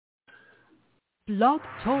Blog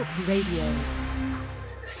Talk Radio.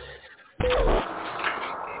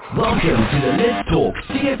 Welcome to the Let's Talk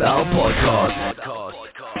CFL podcast.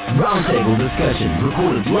 Roundtable discussion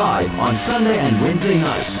recorded live on Sunday and Wednesday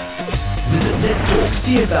nights. Visit Let's Talk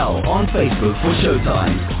CFL on Facebook for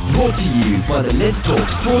showtime. Brought to you by the Let's Talk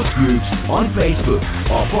Sports Groups on Facebook.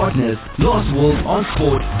 Our partners,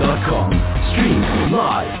 lostworldonsport.com. Stream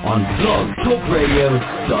live on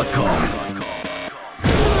blogtalkradio.com.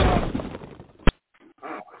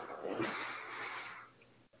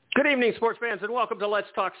 Good evening, sports fans, and welcome to Let's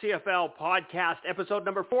Talk CFL podcast, episode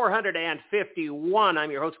number 451.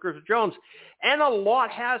 I'm your host, Griffith Jones, and a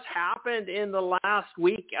lot has happened in the last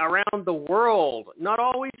week around the world. Not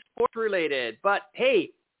always sports-related, but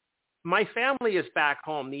hey, my family is back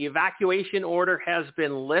home. The evacuation order has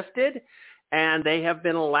been lifted, and they have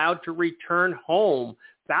been allowed to return home.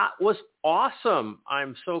 That was awesome.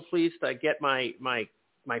 I'm so pleased to get my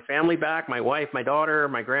family back, my wife, my daughter,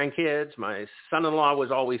 my grandkids. My son-in-law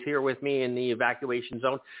was always here with me in the evacuation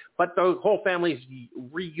zone, but the whole family's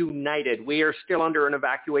reunited. We are still under an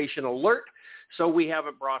evacuation alert, so we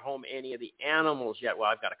haven't brought home any of the animals yet. Well,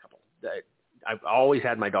 I've got a couple. I've always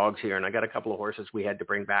had my dogs here, and I got a couple of horses we had to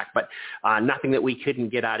bring back, but nothing that we couldn't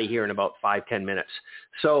get out of here in about 5-10 minutes.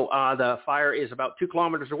 So the fire is about 2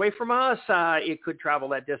 kilometers away from us. It could travel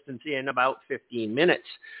that distance in about 15 minutes.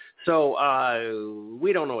 So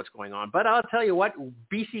we don't know what's going on. But I'll tell you what,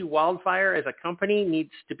 BC Wildfire as a company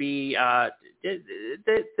needs to be,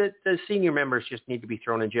 the senior members just need to be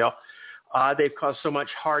thrown in jail. They've caused so much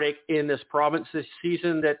heartache in this province this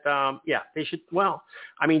season that, they should,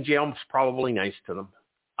 jail's probably nice to them.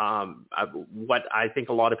 What I think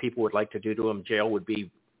a lot of people would like to do to them, jail would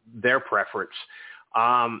be their preference.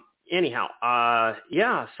 So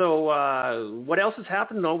what else has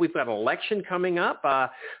happened? No, we've got an election coming up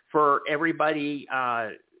for everybody,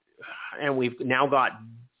 and we've now got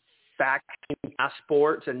vaccine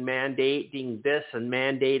passports and mandating this and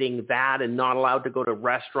mandating that and not allowed to go to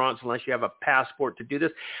restaurants unless you have a passport to do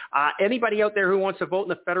this. Anybody out there who wants to vote in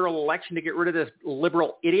the federal election to get rid of this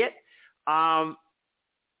liberal idiot, I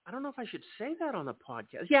don't know if I should say that on the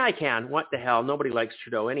podcast. Yeah, I can. What the hell? Nobody likes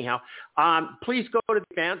Trudeau anyhow. Please go to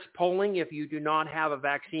advanced polling if you do not have a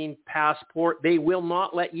vaccine passport. They will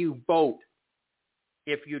not let you vote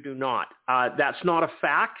if you do not. That's not a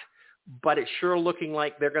fact, but it's sure looking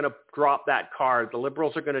like they're going to drop that card. The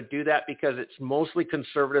Liberals are going to do that because it's mostly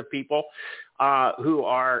conservative people who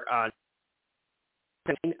are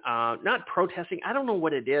not protesting. I don't know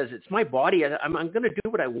what it is. It's my body. I'm going to do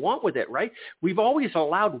what I want with it, right? We've always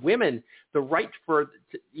allowed women the right for,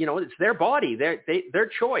 it's their body, their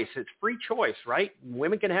choice. It's free choice, right?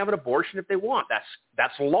 Women can have an abortion if they want.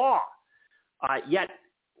 That's law. Yet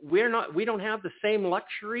we don't have the same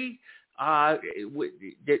luxury.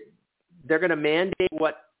 They're going to mandate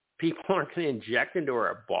what people aren't going to inject into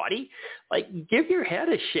our body. Like, give your head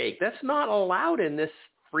a shake. That's not allowed in this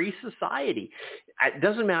free society. It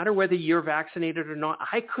doesn't matter whether you're vaccinated or not.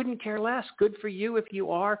 I couldn't care less. Good for you if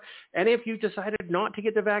you are. And if you decided not to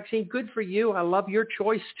get the vaccine, good for you. I love your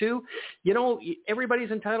choice too.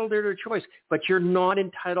 Everybody's entitled to their choice, but you're not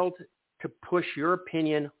entitled to push your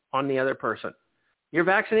opinion on the other person. You're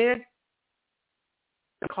vaccinated?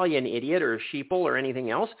 I'll call you an idiot or a sheeple or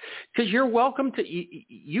anything else, because you're welcome to,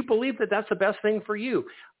 you believe that that's the best thing for you.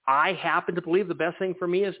 I happen to believe the best thing for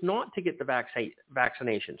me is not to get the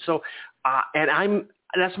vaccination. So,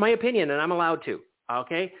 that's my opinion, and I'm allowed to,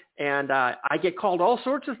 okay? And I get called all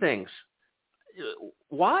sorts of things.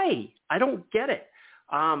 Why? I don't get it.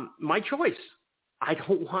 My choice. I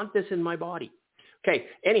don't want this in my body. Okay,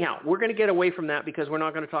 anyhow, we're going to get away from that because we're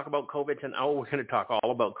not going to talk about COVID tonight. Oh, we're going to talk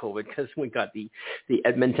all about COVID because we got the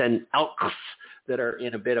Edmonton Elks that are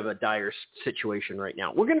in a bit of a dire situation right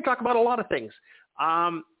now. We're going to talk about a lot of things.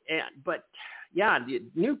 The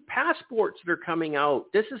new passports that are coming out.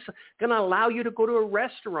 This is going to allow you to go to a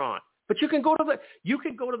restaurant, but you can go to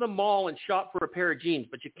the mall and shop for a pair of jeans,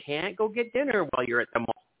 but you can't go get dinner while you're at the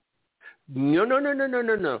mall. No.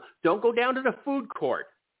 Don't go down to the food court,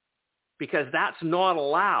 because that's not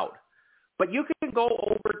allowed. But you can go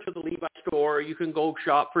over to the Levi store. You can go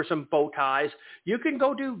shop for some bow ties. You can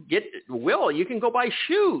go you can go buy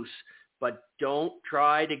shoes, but don't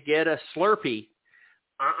try to get a Slurpee.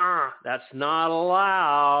 That's not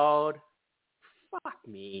allowed. Fuck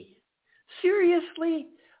me. Seriously?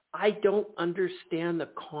 I don't understand the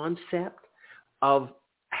concept of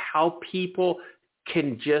how people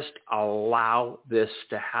can just allow this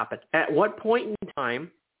to happen. At what point in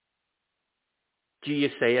time do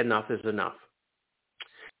you say enough is enough?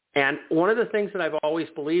 And one of the things that I've always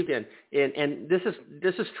believed in, and this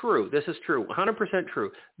is true, 100%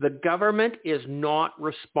 true, the government is not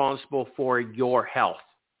responsible for your health.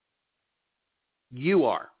 You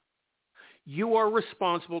are. You are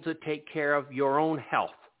responsible to take care of your own health.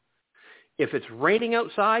 If it's raining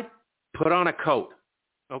outside, put on a coat,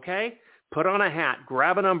 okay? Put on a hat,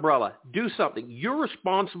 grab an umbrella, do something. You're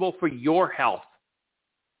responsible for your health.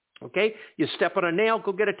 Okay, you step on a nail,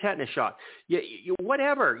 go get a tetanus shot.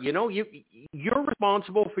 Whatever, you're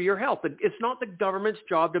responsible for your health. It's not the government's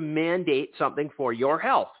job to mandate something for your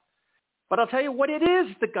health. But I'll tell you what it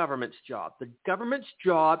is the government's job. The government's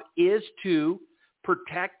job is to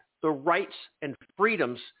protect the rights and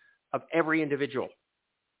freedoms of every individual.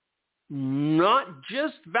 Not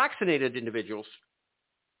just vaccinated individuals,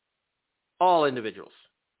 all individuals,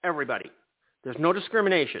 everybody. There's no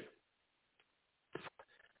discrimination.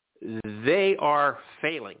 They are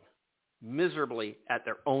failing miserably at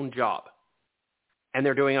their own job, and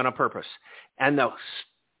they're doing it on purpose. And the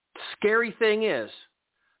scary thing is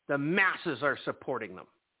the masses are supporting them.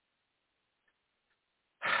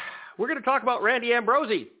 We're going to talk about Randy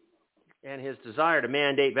Ambrosie and his desire to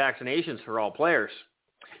mandate vaccinations for all players.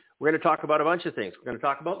 We're going to talk about a bunch of things. We're going to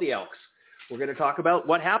talk about the Elks. We're going to talk about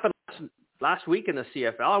what happened last week in the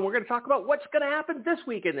CFL, and we're going to talk about what's going to happen this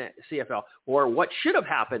week in the CFL, or what should have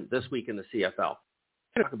happened this week in the CFL. We're going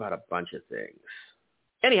to talk about a bunch of things.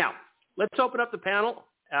 Anyhow, let's open up the panel,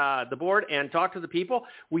 the board, and talk to the people.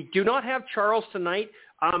 We do not have Charles tonight.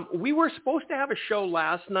 We were supposed to have a show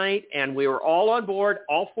last night, and we were all on board.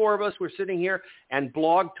 All four of us were sitting here, and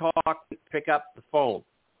Blog Talk wouldn't pick up the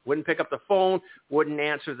phone. Wouldn't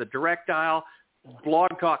answer the direct dial. Blog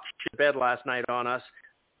Talk shit bed last night on us.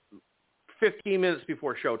 15 minutes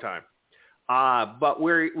before showtime. But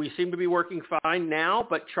we seem to be working fine now,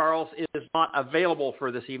 but Charles is not available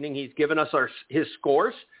for this evening. He's given us his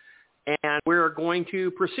scores, and we're going to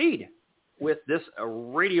proceed with this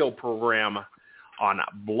radio program on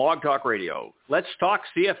Blog Talk Radio. Let's talk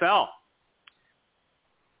CFL.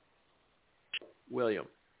 William.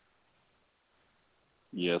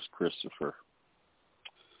 Yes, Christopher.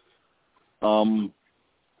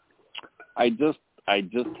 I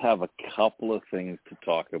just have a couple of things to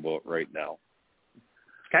talk about right now.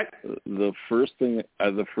 Okay. The first thing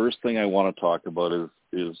I want to talk about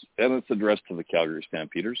is and it's addressed to the Calgary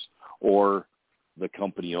Stampeders, or the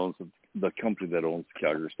company that owns the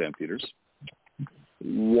Calgary Stampeders.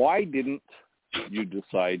 Why didn't you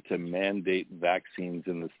decide to mandate vaccines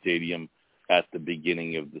in the stadium at the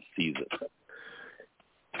beginning of the season?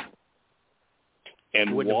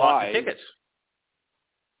 And wouldn't why? Have bought the tickets.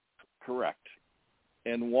 Correct.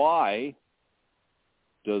 And why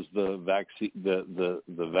does the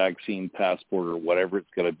vaccine passport, or whatever it's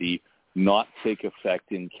going to be, not take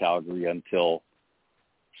effect in Calgary until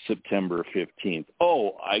September 15th?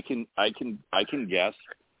 Oh, I can guess.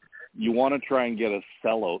 You want to try and get a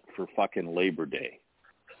sellout for fucking Labor Day.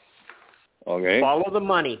 Okay? Follow the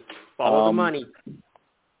money. The money.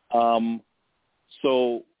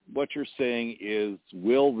 So what you're saying is,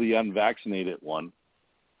 will the unvaccinated one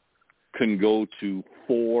can go to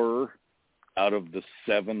 4 out of the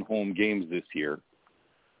 7 home games this year,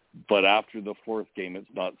 but after the 4th game, it's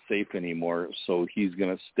not safe anymore, so he's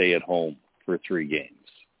going to stay at home for 3 games.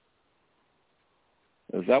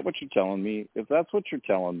 Is that what you're telling me? If that's what you're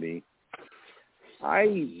telling me, I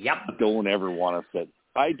don't ever want to set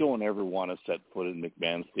foot in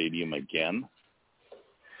McMahon Stadium again.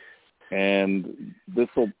 And this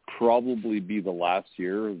will probably be the last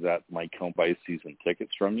year that my Count buys season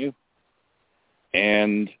tickets from you.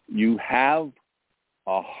 And you have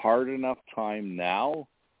a hard enough time now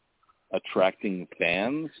attracting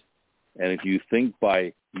fans. And if you think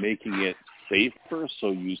by making it safer,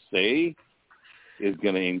 so you say, is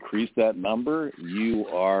going to increase that number, you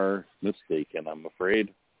are mistaken, I'm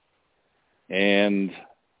afraid. And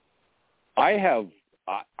I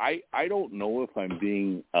don't know if I'm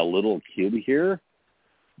being a little kid here,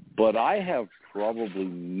 but I have probably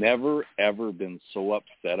never, ever been so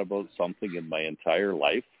upset about something in my entire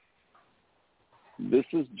life. This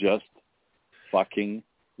is just fucking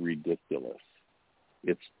ridiculous.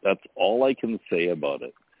 That's all I can say about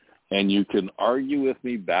it. And you can argue with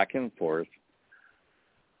me back and forth,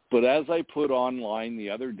 but as I put online the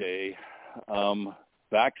other day,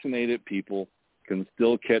 vaccinated people can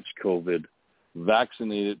still catch COVID.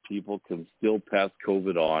 Vaccinated people can still pass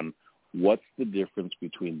COVID on. What's the difference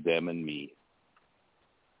between them and me?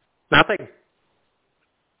 Nothing.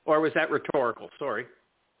 Or was that rhetorical? Sorry.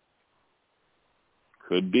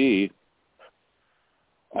 Could be.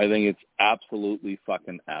 I think it's absolutely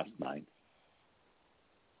fucking asinine.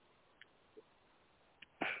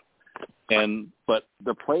 But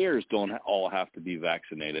the players don't all have to be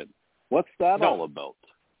vaccinated. What's that all about?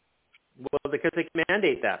 Well, because they can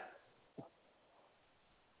mandate that.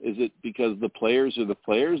 Is it because the players are the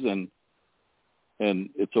players and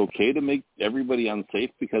it's okay to make everybody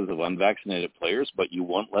unsafe because of unvaccinated players, but you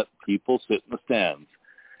won't let people sit in the stands?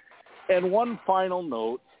 And one final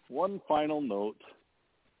note.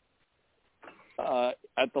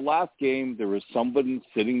 At the last game, there was somebody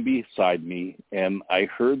sitting beside me, and I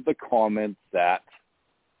heard the comment that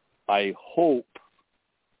I hope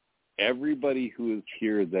everybody who is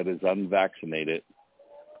here that is unvaccinated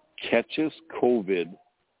catches COVID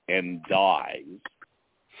and dies.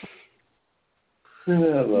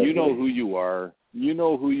 You know who you are.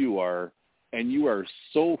 And you are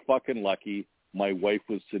so fucking lucky my wife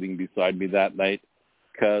was sitting beside me that night,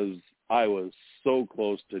 because I was so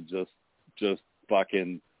close to just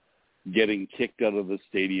fucking getting kicked out of the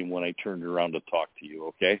stadium when I turned around to talk to you,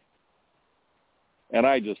 okay? And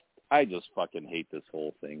I just fucking hate this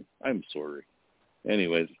whole thing. I'm sorry.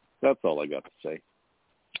 Anyways, that's all I got to say.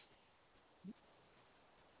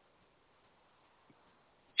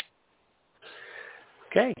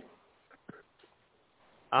 Okay.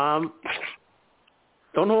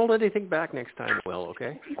 Don't hold anything back next time, Will,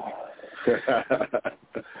 okay?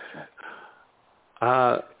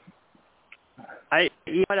 I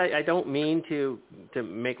don't mean to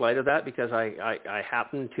make light of that, because I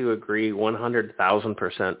happen to agree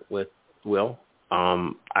 100,000% with Will.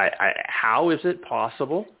 How is it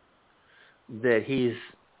possible that he's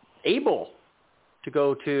able to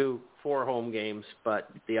go to 4 home games, but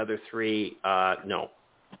the other 3, no?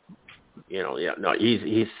 No,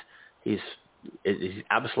 he's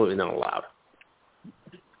absolutely not allowed.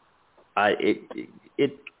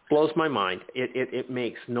 It blows my mind. It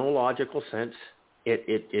makes no logical sense.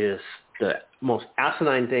 It is the most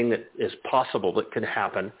asinine thing that is possible that could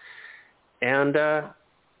happen. And the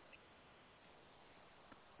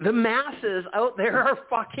masses out there are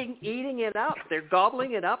fucking eating it up. They're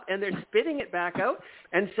gobbling it up, and they're spitting it back out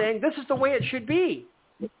and saying, this is the way it should be.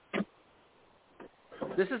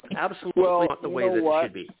 This is absolutely not the way that it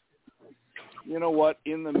should be. You know what?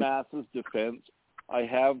 In the masses' defense, I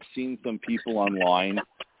have seen some people online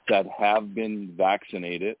that have been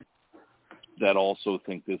vaccinated that also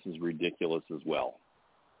think this is ridiculous as well.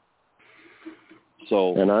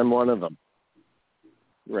 So, and I'm one of them.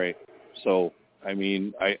 Right. So, I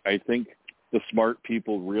mean, I think the smart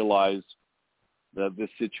people realize that this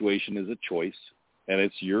situation is a choice, and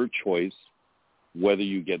it's your choice whether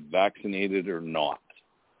you get vaccinated or not.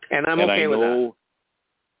 And I'm okay with that.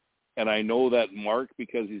 And I know that Mark,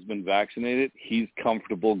 because he's been vaccinated, he's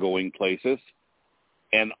comfortable going places.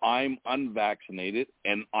 And I'm unvaccinated,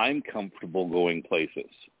 and I'm comfortable going places.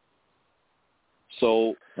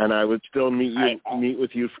 So, and I would still meet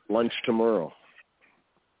with you for lunch tomorrow.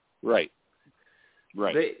 Right.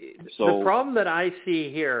 The problem that I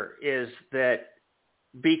see here is that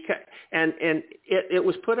it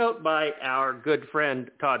was put out by our good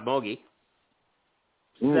friend Todd Mogi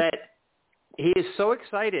that he is so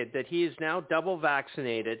excited that he is now double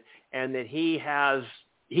vaccinated and that he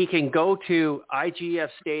can go to IGF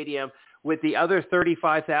Stadium with the other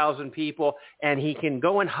 35,000 people, and he can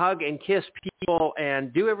go and hug and kiss people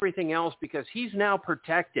and do everything else because he's now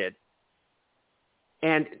protected.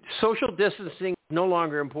 And social distancing is no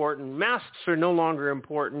longer important. Masks are no longer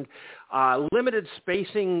important. Limited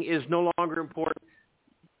spacing is no longer important.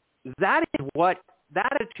 That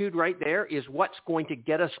attitude right there is what's going to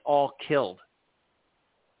get us all killed.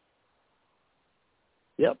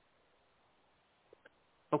 Yep.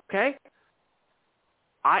 Okay?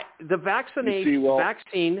 The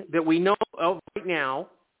vaccine that we know of right now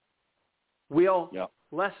will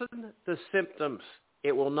lessen the symptoms.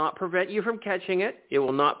 It will not prevent you from catching it. It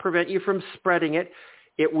will not prevent you from spreading it.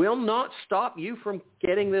 It will not stop you from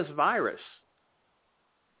getting this virus.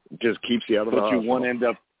 It just keeps you out of the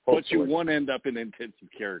hospital. But you won't end up in intensive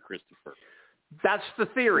care, Christopher. That's the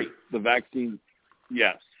theory. The vaccine,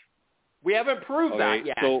 yes. We haven't proved that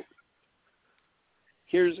yet. So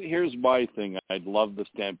here's my thing I'd love the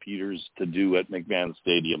Stampeders to do at McMahon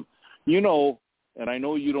Stadium. And I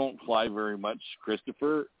know you don't fly very much,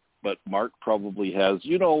 Christopher, but Mark probably has.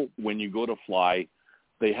 When you go to fly,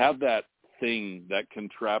 they have that thing, that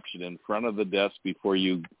contraption in front of the desk before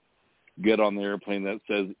you get on the airplane that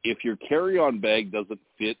says, if your carry-on bag doesn't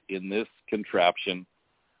fit in this contraption,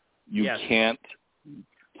 you can't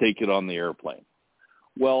take it on the airplane.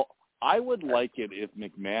 Well, I would like it if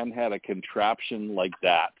McMahon had a contraption like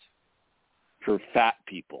that for fat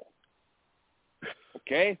people.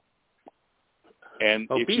 Okay?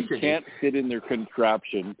 And obesity. If you can't fit in the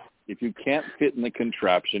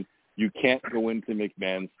contraption, you can't go into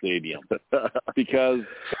McMahon Stadium because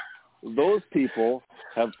those people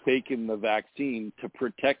have taken the vaccine to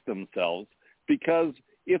protect themselves, because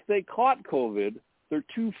if they caught COVID, they're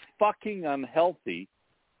too fucking unhealthy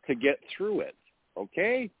to get through it,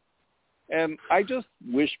 okay? And I just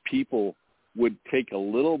wish people would take a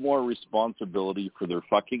little more responsibility for their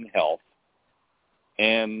fucking health.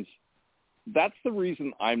 And that's the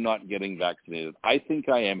reason I'm not getting vaccinated. I think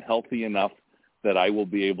I am healthy enough that I will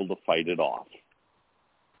be able to fight it off.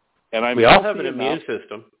 And we all have an immune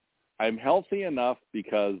system. I'm healthy enough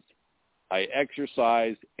because I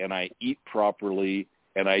exercise and I eat properly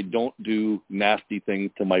and I don't do nasty things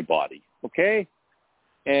to my body, okay?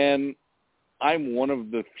 And I'm one of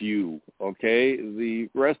the few, okay? The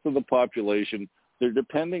rest of the population, they're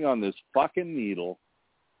depending on this fucking needle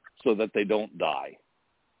so that they don't die.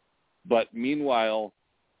 But meanwhile,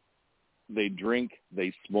 they drink,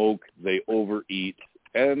 they smoke, they overeat,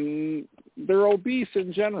 and they're obese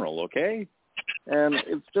in general, okay? And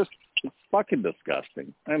it's fucking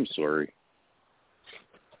disgusting. I'm sorry.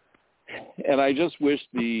 And I just wish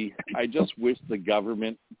the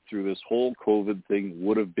government through this whole COVID thing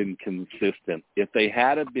would have been consistent. If they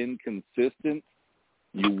had been consistent,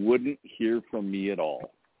 you wouldn't hear from me at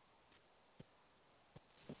all.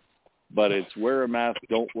 But it's wear a mask,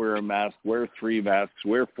 don't wear a mask, wear 3 masks,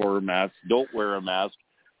 wear 4 masks, don't wear a mask.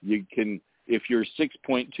 You can, if you're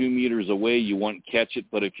 6.2 meters away, you won't catch it,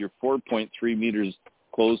 but if you're 4.3 meters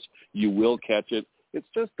close, you will catch it. It's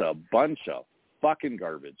just a bunch of fucking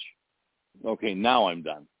garbage. Okay, now I'm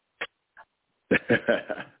done.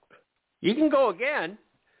 You can go again.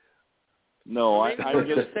 No, I'm going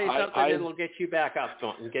to say something that'll get you back up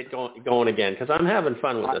and get going again, because I'm having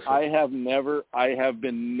fun with this. I've never ever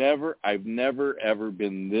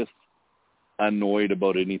been this annoyed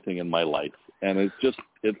about anything in my life, and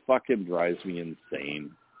it fucking drives me insane.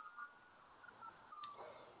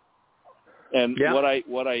 And what I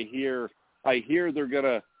hear they're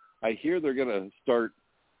gonna start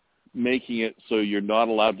making it so you're not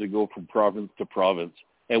allowed to go from province to province.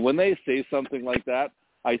 And when they say something like that,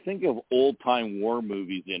 I think of old-time war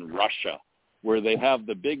movies in Russia, where they have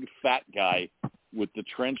the big fat guy with the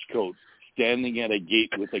trench coat standing at a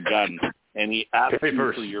gate with a gun, and he asks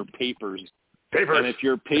you for your papers. And if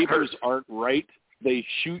your papers aren't right, they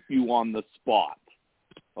shoot you on the spot.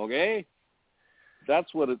 Okay?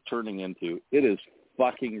 That's what it's turning into. It is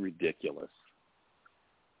fucking ridiculous.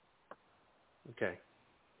 Okay.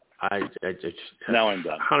 I just now I'm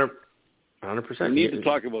done. 100%. We need to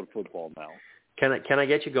talk about football now. Can I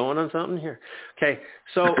get you going on something here? Okay,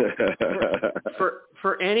 so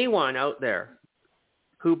for anyone out there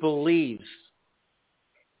who believes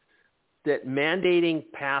that mandating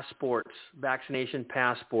passports, vaccination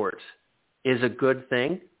passports, is a good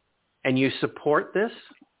thing, and you support this,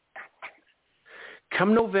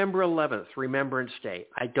 come November 11th, Remembrance Day,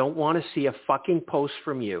 I don't want to see a fucking post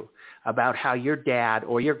from you about how your dad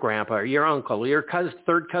or your grandpa or your uncle or your cousin,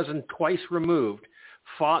 third cousin twice removed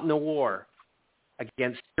fought in the war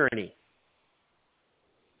against tyranny.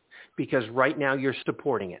 Because right now you're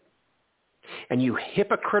supporting it. And you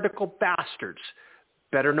hypocritical bastards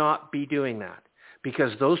better not be doing that.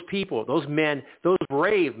 Because those people, those men, those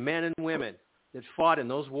brave men and women that fought in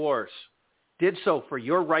those wars did so for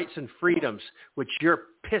your rights and freedoms, which you're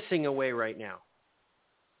pissing away right now.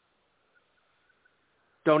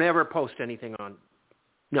 Don't ever post anything on.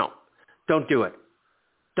 No, don't do it.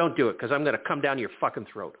 Don't do it, because I'm going to come down your fucking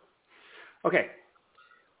throat. Okay.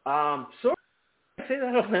 So I say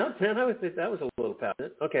that out loud, man. That was a little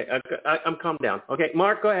passionate. Okay, I'm calmed down. Okay,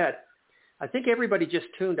 Mark, go ahead. I think everybody just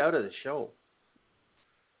tuned out of the show.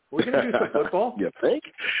 We're going to do some football. You think?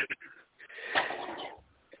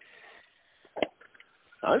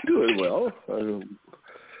 I'm doing well. I'm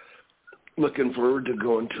looking forward to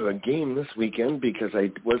going to a game this weekend because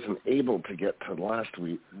I wasn't able to get to the last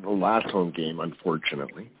home game,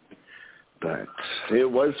 unfortunately. But it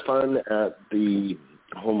was fun at the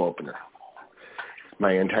home opener.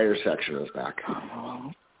 My entire section is back.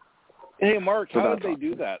 Hey, Mark, how did they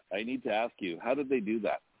do that? I need to ask you. How did they do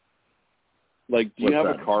that? Like, do you have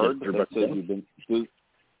a card that says you've been? Do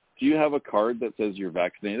you have a card that says you're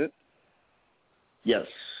vaccinated? Yes,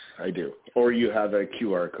 I do. Or you have a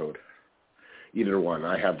QR code. Either one.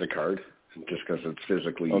 I have the card just because it's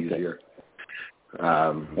physically easier.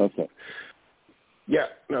 Okay. Yeah,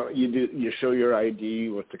 no, you do. You show your ID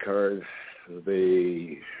with the card, and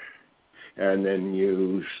then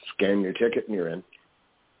you scan your ticket and you're in.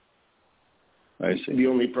 I see. The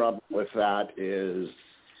only problem with that is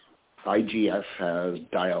IGS has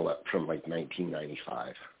dial-up from like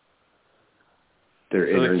 1995. Their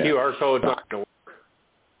internet. The QR code's not going to work.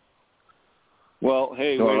 Well,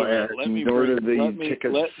 hey, wait a minute. Let me order the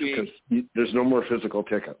tickets because there's no more physical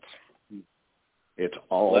tickets. It's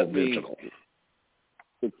all digital.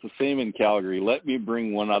 It's the same in Calgary. Let me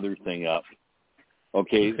bring one other thing up.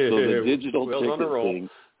 Okay, so the digital ticket thing,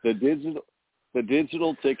 the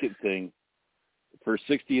digital ticket thing for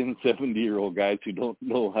 60 and 70-year-old guys who don't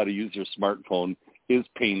know how to use their smartphone is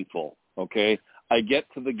painful. Okay, I get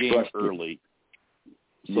to the game early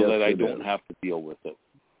so that I don't have to deal with it.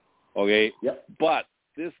 Okay, yep. But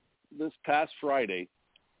this past Friday,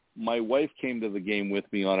 my wife came to the game with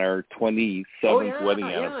me on our 27th wedding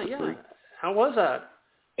anniversary. Yeah. How was that?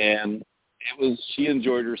 And she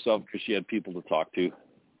enjoyed herself because she had people to talk to.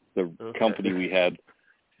 The company we had,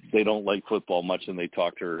 they don't like football much, and they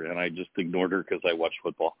talked to her, and I just ignored her because I watch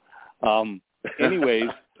football. Anyways,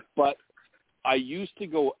 but I used to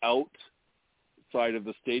go outside of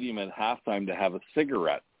the stadium at halftime to have a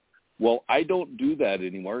cigarette. Well, I don't do that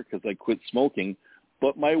anymore because I quit smoking,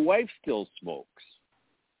 but my wife still smokes.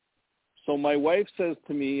 So my wife says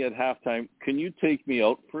to me at halftime, "Can you take me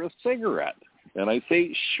out for a cigarette?" And I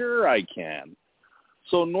say, "Sure, I can."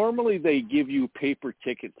 So normally they give you a paper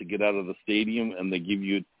ticket to get out of the stadium, and then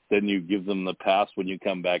you give them the pass when you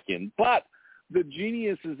come back in. But the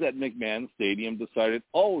geniuses at McMahon Stadium decided,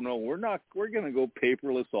 oh no, we're going to go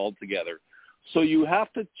paperless altogether. So you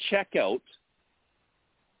have to check out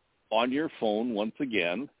on your phone once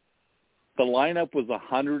again. The lineup was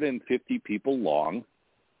 150 people long.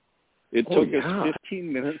 It took us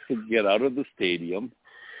 15 minutes to get out of the stadium.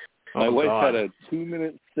 My wife had a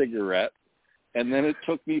 2-minute cigarette, and then it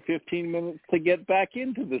took me 15 minutes to get back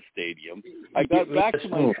into the stadium. I got back to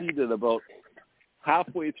my seat at about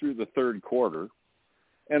halfway through the third quarter,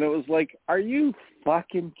 and it was like, are you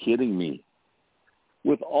fucking kidding me?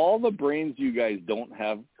 With all the brains you guys don't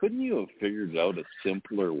have, couldn't you have figured out a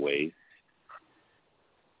simpler way?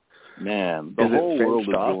 Man, the whole world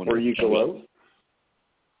is going where you go out?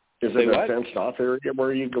 Is it a fenced off area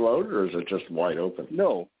where you go out, or is it just wide open?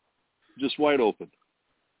 No, just wide open.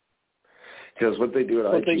 Because what they do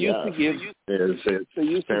at ITF they used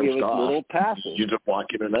to give us little passes. You just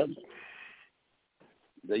walk in and out.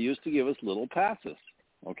 They used to give us little passes,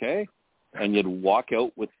 okay? And you'd walk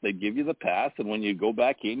out they'd give you the pass, and when you go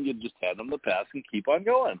back in, you'd just hand them the pass and keep on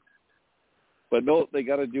going. But no, they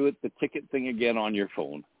got to do it, the ticket thing again on your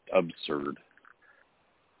phone. Absurd.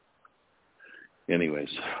 Anyways,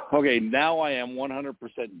 okay, now I am 100%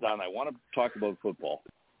 done. I want to talk about football.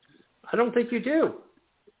 I don't think you do.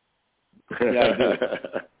 Yeah, I do.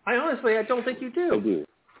 I don't think you do.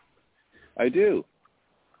 I do.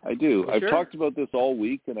 I've sure? talked about this all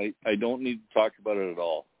week, and I don't need to talk about it at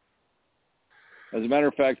all. As a matter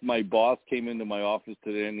of fact, my boss came into my office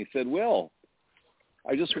today, and he said, Will,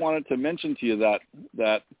 I just wanted to mention to you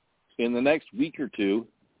that in the next week or two,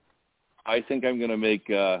 I think I'm going to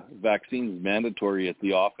make vaccines mandatory at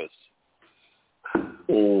the office.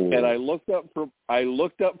 Oh. And I looked up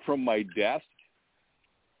from my desk,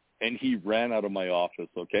 and he ran out of my office,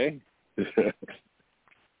 okay? Because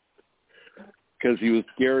he was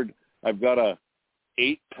scared. I've got a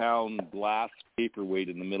 8-pound glass paperweight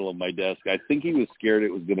in the middle of my desk. I think he was scared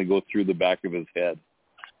it was going to go through the back of his head.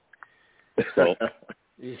 So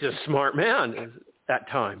he's a smart man at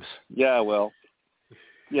times. Yeah, well,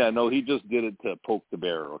 yeah, no, he just did it to poke the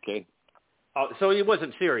bear, okay? Oh, so he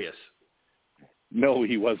wasn't serious? No,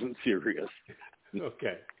 he wasn't serious.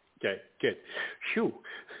 Okay, good. Phew.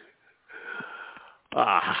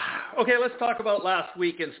 Okay, let's talk about last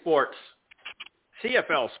week in sports.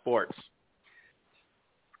 CFL sports.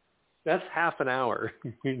 That's half an hour.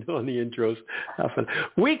 You know, on the intros.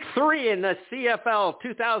 Week 3 in the CFL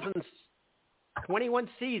 2021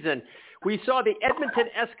 season. We saw the Edmonton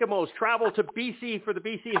Eskimos travel to BC for the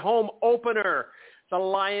BC home opener. The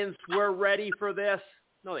Lions were ready for this.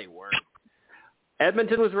 No, they weren't.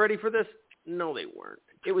 Edmonton was ready for this. No, they weren't.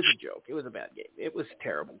 It was a joke. It was a bad game. It was a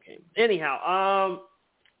terrible game. Anyhow,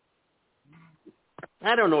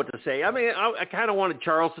 I don't know what to say. I mean, I kind of wanted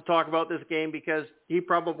Charles to talk about this game because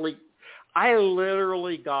I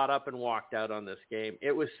literally got up and walked out on this game.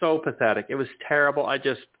 It was so pathetic. It was terrible. I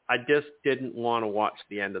just didn't want to watch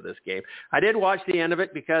the end of this game. I did watch the end of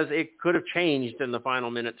it because it could have changed in the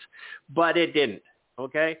final minutes, but it didn't.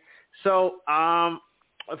 Okay. So,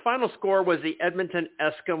 the final score was the Edmonton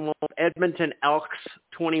Elks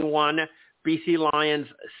 21, BC Lions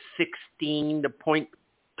 16. The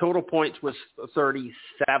total points was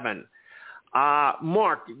 37.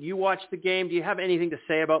 Mark, you watched the game. Do you have anything to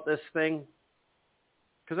say about this thing?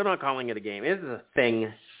 Because I'm not calling it a game. It is a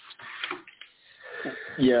thing.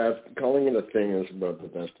 Yeah, calling it a thing is about the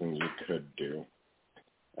best thing you could do.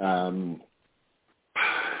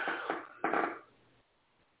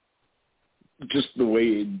 just the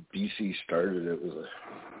way BC started, it was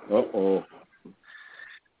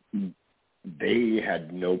they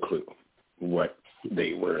had no clue what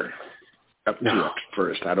they were up to at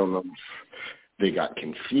first. I don't know if they got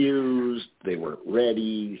confused, they weren't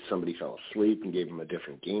ready, somebody fell asleep and gave them a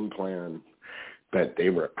different game plan, but they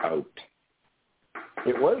were out.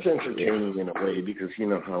 It was entertaining in a way because you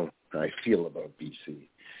know how I feel about BC.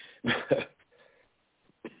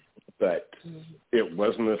 But it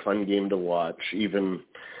wasn't a fun game to watch. Even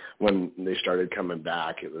when they started coming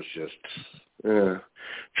back, it was just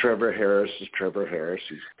Trevor Harris is Trevor Harris.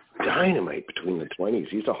 He's dynamite between the 20s.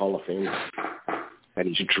 He's a Hall of Famer. And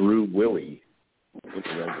he's Drew Willie.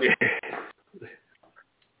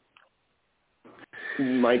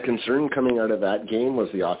 My concern coming out of that game was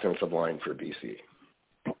the offensive line for BC.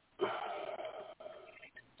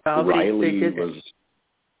 Riley was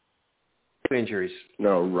injuries.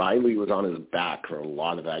 No, Riley was on his back for a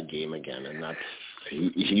lot of that game again, and that's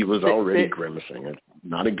he was already grimacing. It's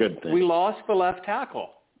not a good thing. We lost the left tackle.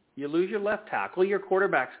 You lose your left tackle, your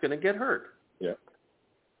quarterback's going to get hurt. Yeah.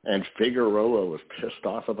 And Figueroa was pissed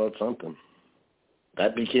off about something.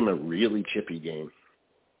 That became a really chippy game.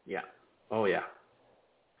 Yeah. Oh, yeah.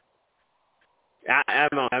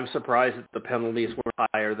 I'm surprised that the penalties were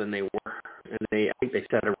higher than they were. And I think they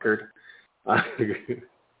set a record.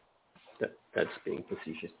 That's being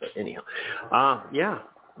facetious, but anyhow. Yeah.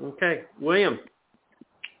 Okay. William,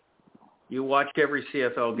 you watched every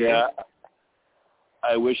CFL game? Yeah.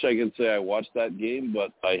 I wish I could say I watched that game,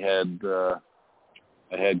 but I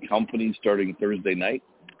had company starting Thursday night.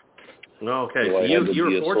 Okay, so you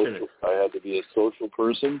were fortunate. I had to be a social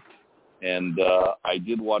person, and I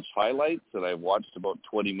did watch highlights, and I watched about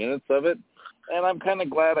 20 minutes of it, and I'm kind of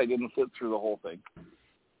glad I didn't sit through the whole thing.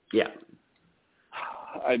 Yeah.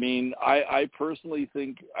 I mean, I personally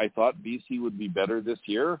think I thought BC would be better this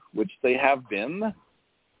year, which they have been.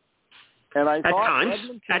 And I thought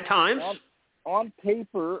at times. On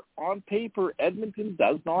paper, Edmonton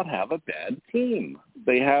does not have a bad team.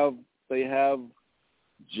 They have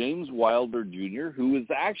James Wilder Jr., who is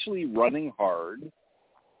actually running hard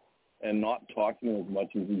and not talking as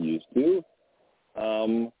much as he used to.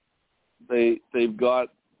 They've got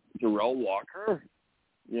Darrell Walker.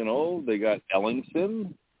 You know, they got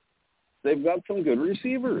Ellingson. They've got some good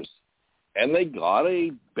receivers. And they got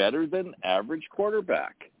a better-than-average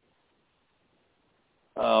quarterback.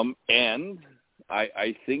 And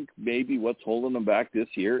I think maybe what's holding them back this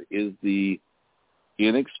year is the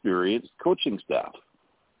inexperienced coaching staff.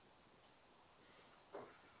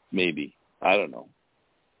 Maybe. I don't know.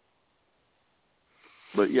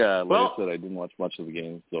 But, yeah, like I said, I didn't watch much of the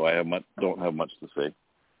game, so I don't have much to say.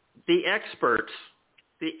 The experts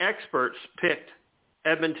picked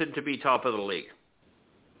Edmonton to be top of the league.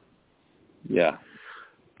 Yeah.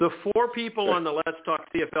 The four people on the Let's Talk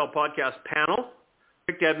CFL podcast panel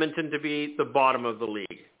picked Edmonton to be the bottom of the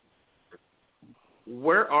league.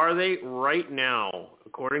 Where are they right now?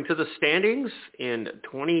 According to the standings in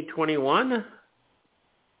 2021,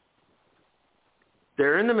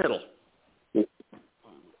 they're in the middle.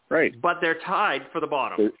 Right. But they're tied for the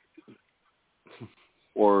bottom.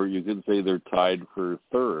 Or you could say they're tied for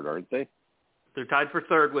third, aren't they? They're tied for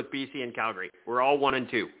third with BC and Calgary. We're all 1 and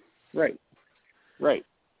 2. Right.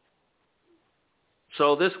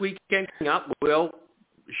 So this weekend coming up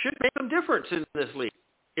should make some difference in this league.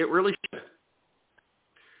 It really should.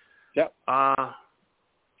 Yep.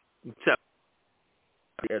 Except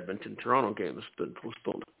the Edmonton-Toronto game has been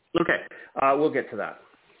postponed. Okay, we'll get to that.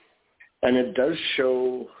 And it does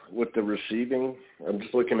show with the receiving. I'm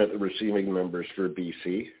just looking at the receiving numbers for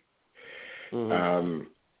BC. Mm-hmm.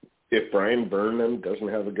 If Brian Burnham doesn't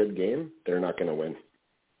have a good game, they're not going to win.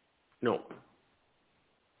 No.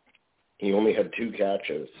 He only had 2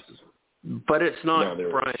 catches. But it's not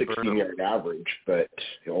Brian 16-yard average, but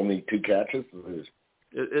only 2 catches.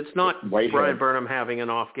 It's not Brian Burnham having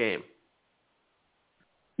an off game.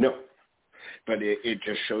 No. But it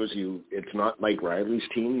just shows you it's not Mike Riley's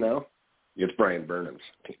team now. It's Brian Burnham's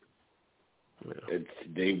team. Yeah.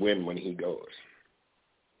 They win when he goes.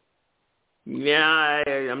 Yeah,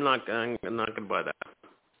 I'm not going to buy that.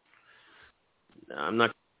 I'm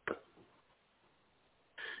not.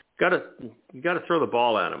 You got to throw the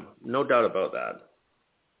ball at him. No doubt about that.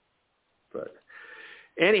 But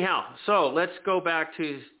anyhow, so let's go back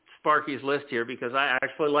to Sparky's list here because I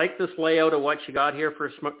actually like this layout of what you got here for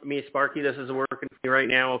me, Sparky. This is working for me right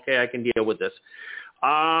now. Okay, I can deal with this.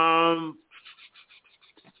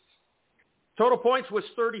 Total points was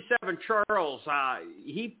 37. Charles,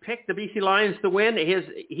 he picked the BC Lions to win.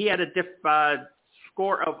 He had a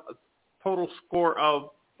total score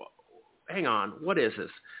of. Hang on, what is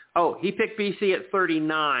this? Oh, he picked BC at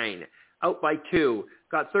 39, out by 2.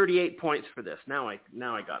 Got 38 points for this. Now I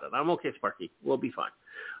got it. I'm okay, Sparky. We'll be fine.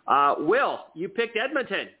 Will, you picked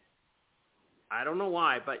Edmonton. I don't know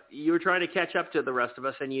why, but you were trying to catch up to the rest of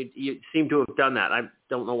us, and you seem to have done that. I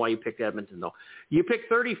don't know why you picked Edmonton, though. You picked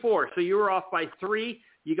 34, so you were off by 3.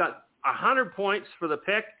 You got 100 points for the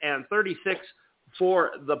pick and 36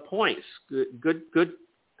 for the points. Good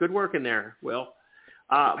work in there, Will.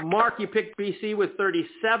 Mark, you picked BC with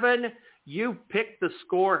 37. You picked the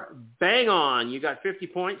score bang on. You got 50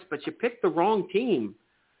 points, but you picked the wrong team.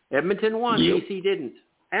 Edmonton won. Yep. BC didn't.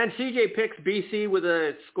 And CJ picks BC with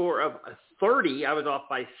a score of 30. I was off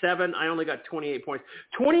by 7. I only got 28 points.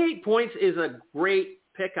 28 points is a great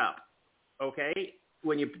pickup, okay,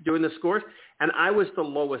 when you're doing the scores. And I was the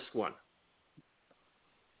lowest one.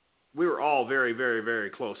 We were all very, very, very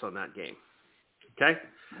close on that game, okay?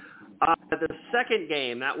 The second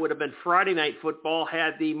game, that would have been Friday Night Football,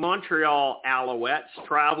 had the Montreal Alouettes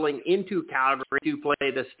traveling into Calgary to play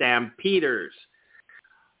the Stampeders.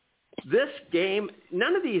 This game,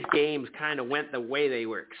 none of these games kind of went the way they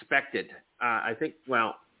were expected. I think,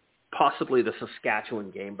 well, possibly the Saskatchewan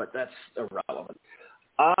game, but that's irrelevant.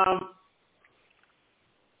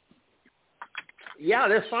 Yeah,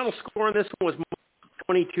 the final score on this one was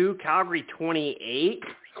 22, Calgary 28.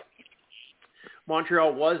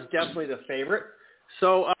 Montreal was definitely the favorite.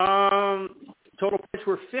 So total points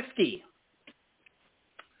were 50.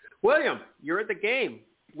 William, you're at the game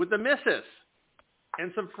with the missus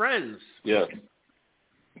and some friends. Yes.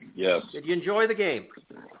 Did you enjoy the game?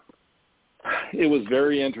 It was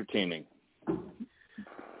very entertaining.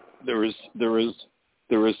 There was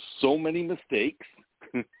so many mistakes.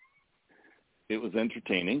 It was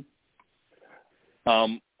entertaining.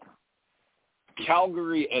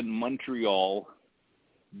 Calgary and Montreal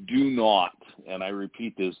do not, and I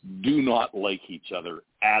repeat this, do not like each other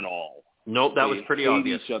at all. Nope, that was pretty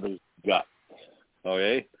obvious. Each other's guts.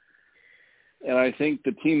 Okay? And I think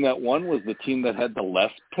the team that won was the team that had the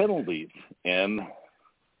less penalties. And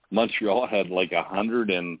Montreal had like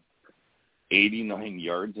 189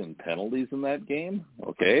 yards in penalties in that game.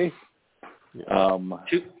 Okay?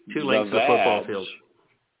 Two lengths of football field.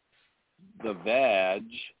 The Vag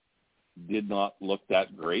did not look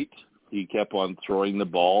that great. He kept on throwing the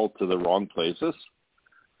ball to the wrong places.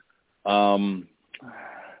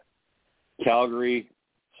 Calgary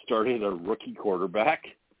started a rookie quarterback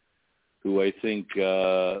who I think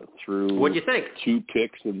threw What'd you think? two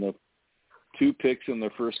picks in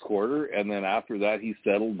the first quarter, and then after that he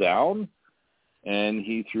settled down and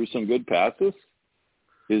he threw some good passes.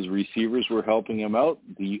 His receivers were helping him out.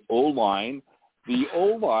 The O-line,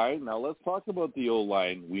 now let's talk about the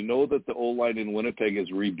O-line. We know that the O-line in Winnipeg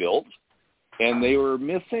is rebuilt, and they were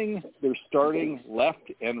missing their starting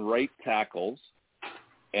left and right tackles,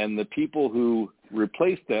 and the people who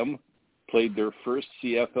replaced them played their first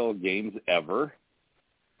CFL games ever,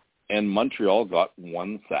 and Montreal got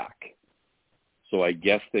 1 sack. So I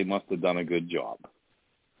guess they must have done a good job.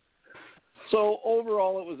 So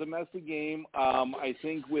overall, it was a messy game. I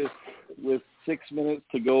think with 6 minutes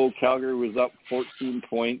to go, Calgary was up 14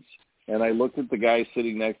 points, and I looked at the guy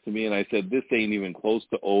sitting next to me, and I said, this ain't even close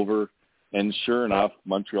to over. And sure enough,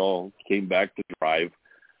 Montreal came back to drive.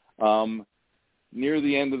 Near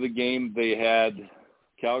the end of the game,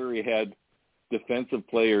 Calgary had defensive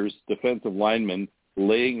linemen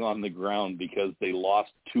laying on the ground because they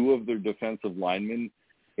lost 2 of their defensive linemen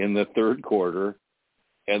in the third quarter,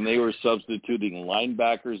 and they were substituting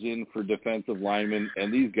linebackers in for defensive linemen,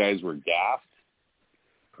 and these guys were gassed.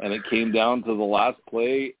 And it came down to the last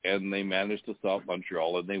play, and they managed to stop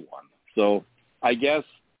Montreal, and they won. So I guess,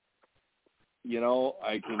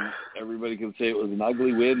 everybody can say it was an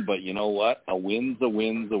ugly win, but you know what? A win's a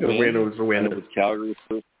win's a win. A win was a win. And it was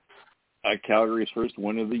Calgary's first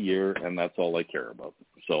win of the year, and that's all I care about.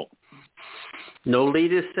 So, no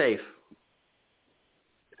lead is safe.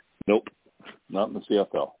 Nope, not in the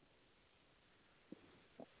CFL.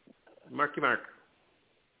 Marky Mark.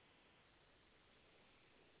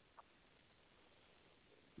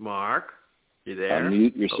 Mark, you there?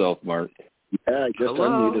 Unmute yourself, Mark. Yeah, I just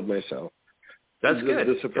unmuted myself. That's good.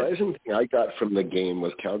 The surprising thing I got from the game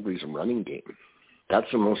was Calgary's running game.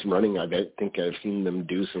 That's the most running I think I've seen them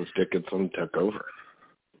do since Dickinson took over.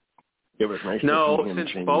 It was nice to see him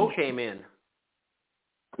since change. Bo came in.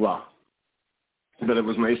 Well, but it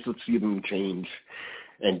was nice to see them change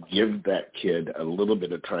and give that kid a little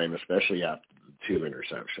bit of time, especially after the 2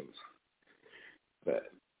 interceptions. But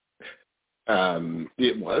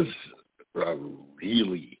it was a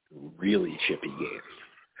really, really chippy game.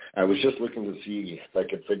 I was just looking to see if I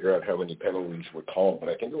could figure out how many penalties were called, but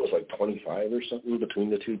I think it was like 25 or something between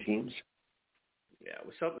the two teams. Yeah, it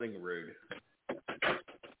was something rude.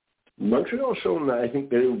 Montreal shown that I think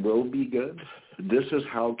they will be good. This is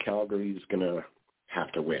how Calgary's going to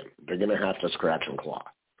have to win. They're going to have to scratch and claw.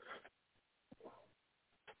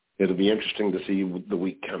 It'll be interesting to see the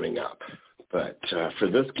week coming up. But for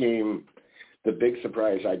this game, the big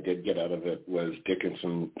surprise I did get out of it was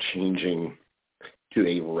Dickinson changing to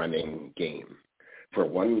a running game. For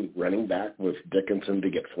one running back with Dickinson to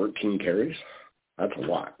get 14 carries, that's a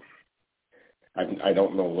lot. I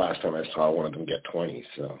don't know the last time I saw one of them get 20,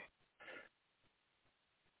 so.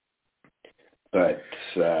 But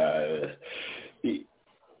it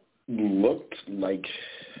looked like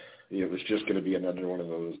it was just going to be another one of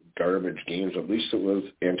those garbage games. At least it was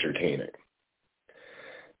entertaining.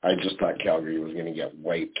 I just thought Calgary was going to get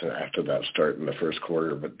wiped after that start in the first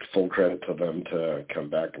quarter, but full credit to them to come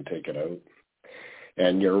back and take it out.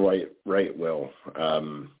 And you're right, Will.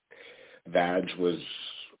 Vadge was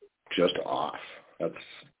just off.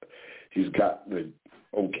 He's got the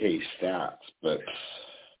okay stats, but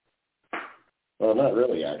well, not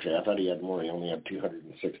really actually. I thought he had more. He only had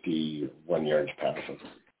 261 yards passing,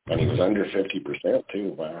 and he was under 50%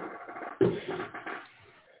 too. Wow.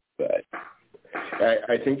 But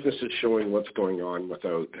I think this is showing what's going on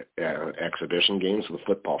without exhibition games. With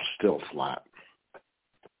football still flat.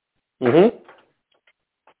 Mm-hmm.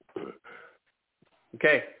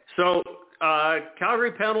 Okay, so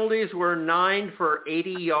Calgary penalties were 9 for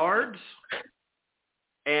 80 yards,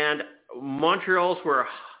 and Montreal's were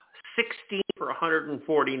 16 for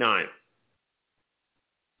 149.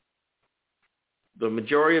 The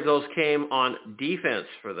majority of those came on defense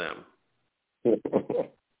for them.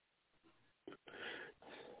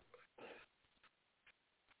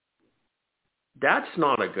 That's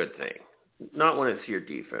not a good thing, not when it's your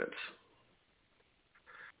defense.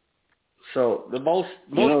 So the most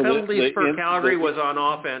penalties for Calgary was on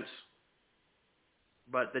offense,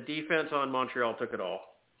 but the defense on Montreal took it all.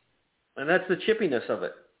 And that's the chippiness of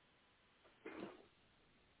it.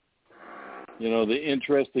 You know, the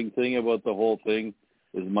interesting thing about the whole thing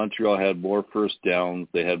is Montreal had more first downs.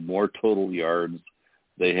 They had more total yards.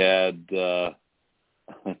 They had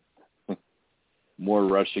more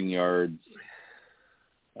rushing yards,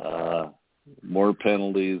 more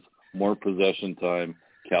penalties, more possession time.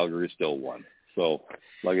 Calgary still won. So,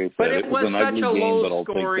 like I said, but it was an such ugly a game, but I'll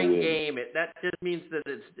take the win. low-scoring game. That just means that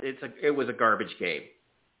it was a garbage game.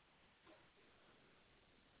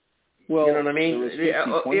 Well, you know what I mean?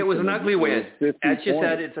 It was an ugly win. As you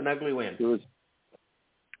said, it's an ugly win.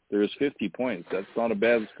 There was 50 points. That's not a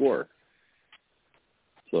bad score.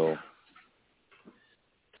 So,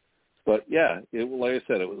 but yeah, like I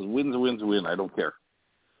said, it was wins. I don't care.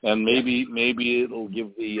 And maybe it'll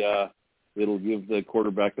give the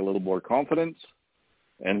quarterback a little more confidence,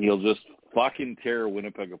 and he'll just fucking tear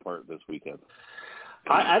Winnipeg apart this weekend.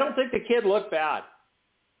 I don't think the kid looked bad.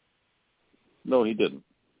 No, he didn't.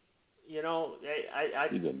 You know,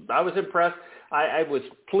 I was impressed. I was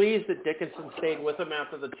pleased that Dickinson stayed with him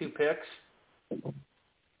after the 2 picks,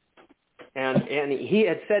 and he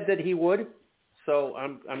had said that he would. So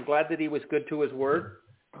I'm glad that he was good to his word.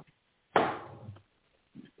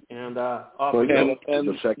 And the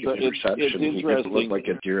second interception, he just looked like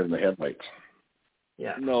a deer in the headlights.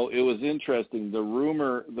 Yeah. No, it was interesting. The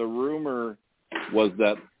rumor was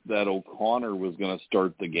that O'Connor was going to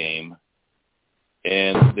start the game,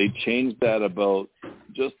 and they changed that about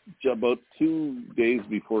 2 days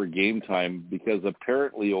before game time because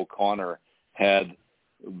apparently O'Connor had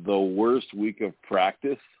the worst week of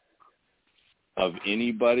practice of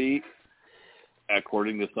anybody,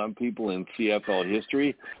 according to some people in CFL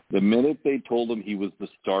history. The minute they told him he was the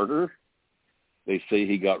starter, they say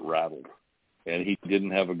he got rattled, and he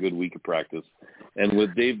didn't have a good week of practice. And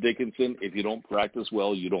with Dave Dickinson, if you don't practice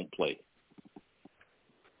well, you don't play.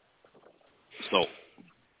 So,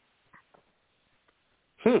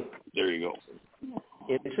 there you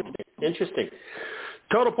go. Interesting.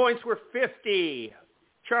 Total points were 50.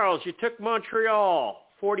 Charles, you took Montreal,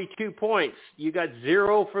 42 points. You got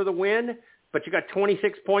 0 for the win, but you got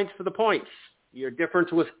 26 points for the points. Your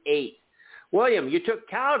difference was 8. William, you took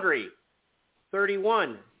Calgary,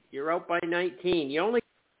 31. You're out by 19. You only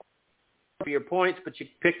got for your points, but you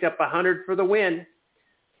picked up 100 for the win.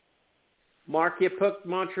 Mark, you took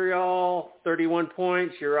Montreal, 31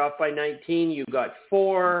 points. You're off by 19. You got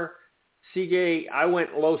 4. CJ, I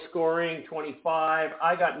went low scoring, 25.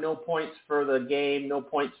 I got no points for the game, no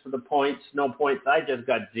points for the points, no points. I just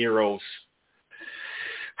got zeros.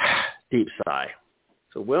 Deep sigh.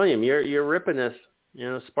 So, William, you're ripping this. You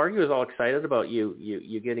know, Sparky was all excited about you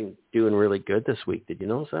doing really good this week. Did you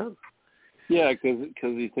notice that? Yeah, because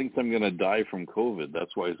he thinks I'm going to die from COVID.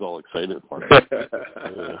 That's why he's all excited for me.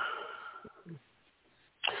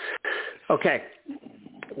 Okay.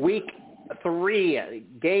 Week 3,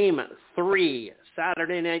 Game 3,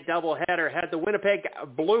 Saturday night doubleheader had the Winnipeg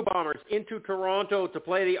Blue Bombers into Toronto to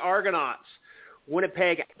play the Argonauts.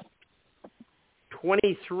 Winnipeg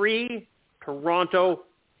 23, Toronto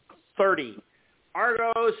 30.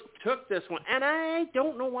 Argos took this one, and I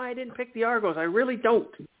don't know why I didn't pick the Argos. I really don't.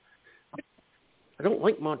 I don't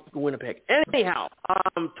like Winnipeg. Anyhow,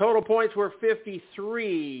 total points were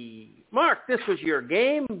 53. Mark, this was your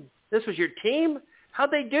game. This was your team.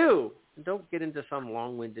 How'd they do? Don't get into some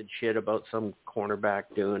long-winded shit about some cornerback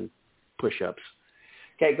doing push-ups.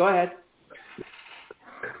 Okay, go ahead.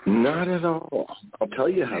 Not at all. I'll tell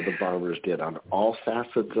you how the Bombers did on all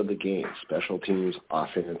facets of the game. Special teams,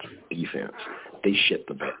 offense, defense. They shit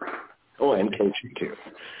the bed. Oh, and coaching, too.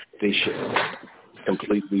 They shit the bed.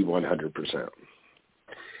 Completely 100%.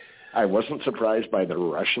 I wasn't surprised by the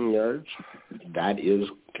rushing yards. That is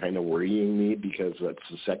kind of worrying me because that's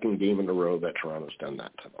the second game in a row that Toronto's done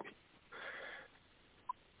that to them.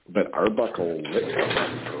 But Arbuckle lit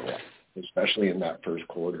them, especially in that first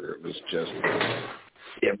quarter. It was just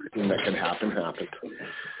everything that could happen happened.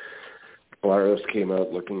 Claros came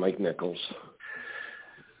out looking like Nichols.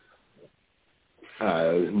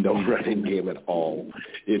 No running game at all.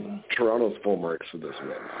 Toronto's full marks for this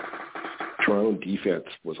win. Toronto defense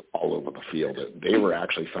was all over the field. They were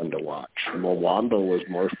actually fun to watch. Mwamba was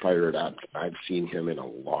more fired up than I've seen him in a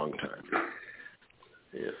long time.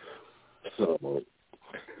 Yeah. So,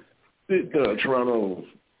 Toronto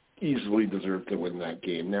easily deserved to win that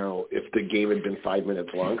game. Now, if the game had been 5 minutes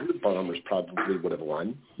longer, the Bombers probably would have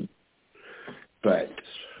won. But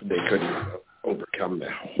they couldn't overcome the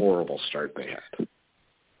horrible start they had.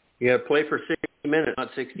 You got to play for 60 minutes, not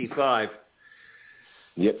 65.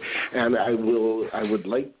 Yep, and I would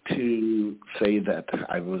like to say that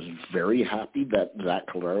I was very happy that Zach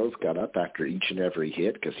Collaros got up after each and every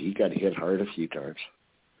hit because he got hit hard a few times.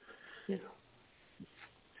 Yeah.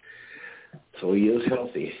 So he is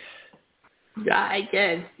healthy. I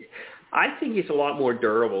think he's a lot more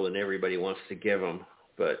durable than everybody wants to give him,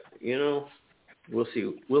 but we'll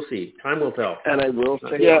see. We'll see. Time will tell. And I will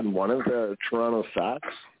say on one of the Toronto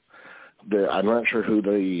sacks, I'm not sure who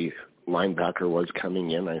the linebacker was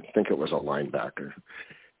coming in. I think it was a linebacker.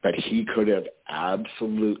 But he could have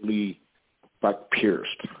absolutely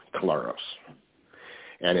buck-pierced Collaros.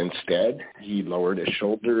 And instead, he lowered his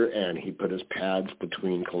shoulder and he put his pads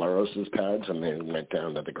between Collaros' pads and then went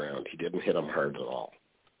down to the ground. He didn't hit him hard at all.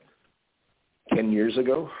 10 years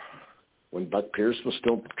ago, when Buck Pierce was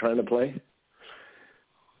still trying to play,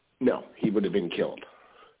 no, he would have been killed.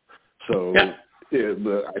 So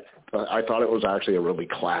I thought it was actually a really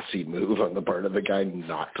classy move on the part of the guy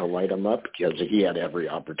not to light him up because he had every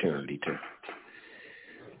opportunity to.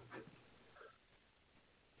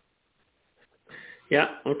 Yeah,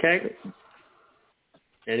 okay.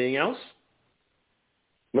 Anything else?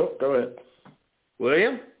 No, go ahead.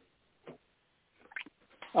 William?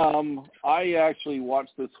 I actually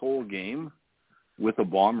watched this whole game with a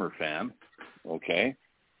Bomber fan, okay?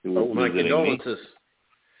 My condolences.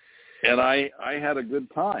 And I had a good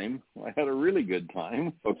time. I had a really good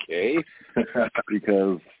time, okay?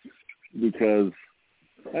 because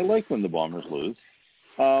I like when the Bombers lose.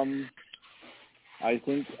 I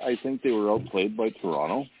think they were outplayed by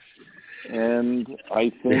Toronto, and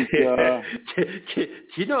I think. Do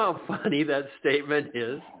you know how funny that statement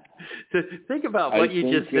is? To think about what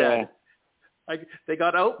you just said. They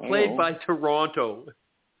got outplayed by Toronto.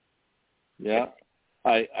 Yeah,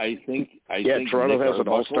 I think Toronto Nick has Arbuckle, an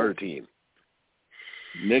all-star team.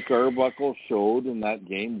 Nick Arbuckle showed in that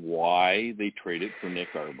game why they traded for Nick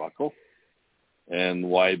Arbuckle, and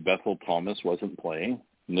why Bethel Thomas wasn't playing.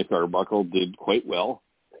 Nick Arbuckle did quite well,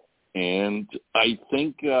 and I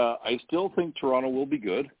still think Toronto will be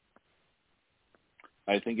good.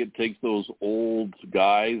 I think it takes those old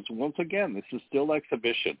guys. Once again, this is still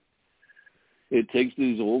exhibition. It takes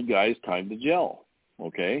these old guys time to gel,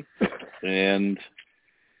 okay? And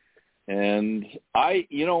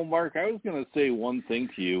Mark, I was going to say one thing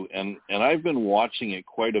to you, and I've been watching it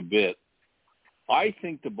quite a bit. I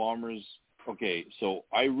think the Bombers. Okay, so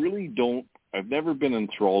I've never been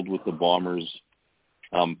enthralled with the Bombers'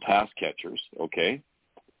 pass catchers, okay?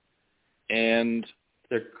 And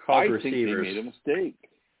they're called I receivers. think they made a mistake.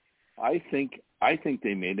 I think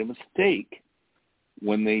they made a mistake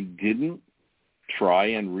when they didn't try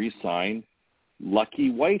and re-sign Lucky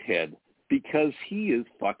Whitehead because he is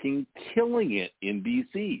fucking killing it in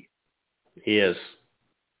BC. He is.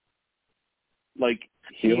 like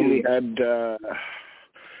he only had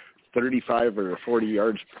 35 or 40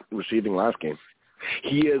 yards receiving last game.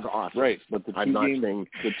 He is awesome. Right, but I'm not saying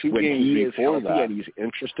the two when games he is before healthy that, and he's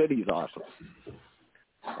interested, he's awesome.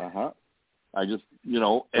 I just,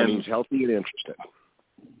 when he's healthy and interested.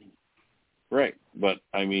 Right, but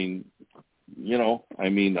I mean,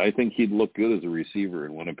 I think he'd look good as a receiver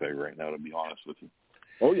in Winnipeg right now, to be honest with you.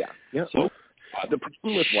 Oh yeah. So the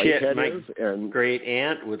problem with Whitehead is, and great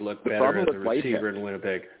aunt would look better as a receiver in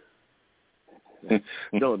Winnipeg.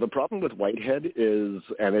 No, the problem with Whitehead is,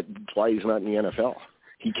 and it's why he's not in the NFL.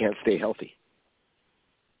 He can't stay healthy.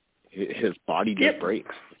 His body just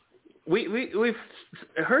breaks. We've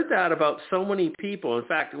heard that about so many people. In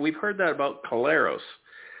fact, we've heard that about Collaros.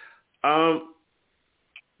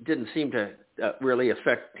 Didn't seem to really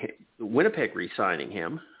affect Winnipeg re-signing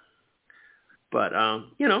him. But,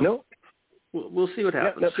 No. We'll see what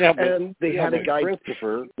happens. And they had a guy,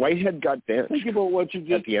 Christopher. Whitehead got benched. Think about what you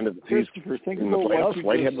just at the end of the season. In the playoffs,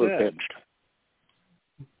 Whitehead was benched.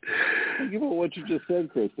 Think about what you just said,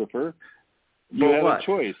 Christopher. You had a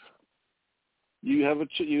choice. You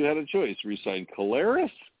had a choice. Resign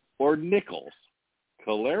Collaros or Nichols.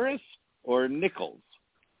 Collaros or Nichols.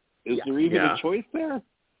 Is there even a choice there?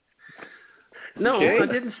 No, I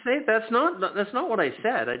didn't say that's not what I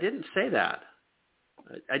said. I didn't say that.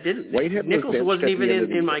 I didn't. Whitehead Nichols wasn't even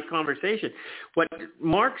in my conversation. What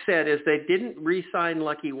Mark said is they didn't re-sign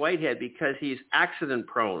Lucky Whitehead because he's accident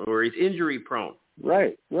prone or he's injury prone.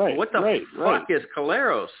 Right. What the fuck is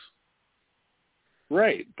Collaros?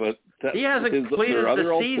 Right, but he hasn't completed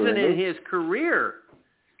the season in his career.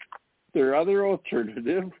 Their other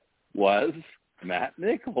alternative was Matt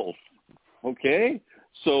Nichols. Okay,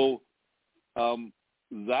 so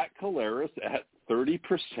Zach Collaros at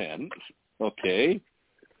 30%. Okay.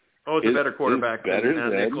 Oh, it's a better quarterback than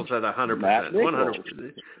Matt Nichols at 100%.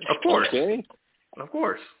 100%. Of course. Okay. Of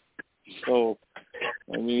course. So,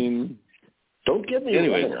 I mean, don't get me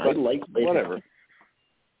wrong. I like Whitehead. Whatever.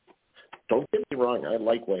 Don't get me wrong. I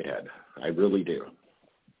like Whitehead. I really do.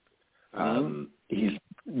 He's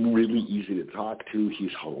really easy to talk to.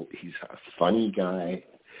 He's a funny guy.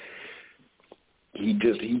 He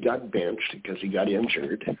got benched because he got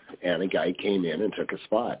injured, and a guy came in and took his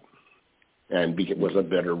spot. And was a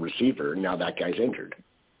better receiver. Now that guy's injured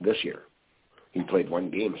this year. He played one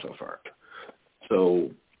game so far.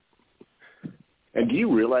 So, and do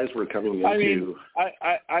you realize we're coming into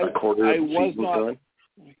a quarter of the season gone?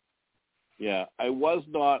 Yeah, I was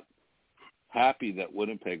not happy that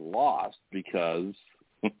Winnipeg lost because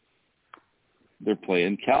they're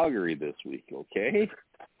playing Calgary this week, okay?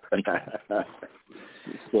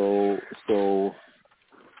 So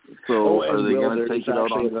are they going to take it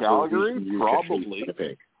out on Calgary? Probably.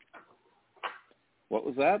 What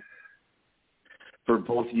was that? For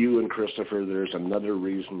both you and Christopher, there's another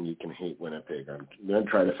reason you can hate Winnipeg. I'm going to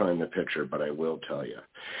try to find the picture, but I will tell you.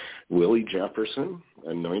 Willie Jefferson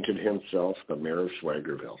anointed himself the mayor of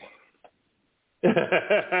Swaggerville.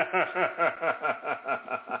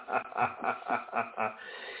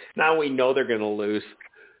 Now we know they're going to lose.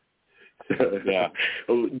 Yeah.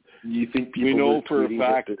 You think people we know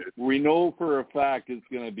for a fact it's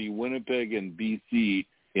going to be Winnipeg and BC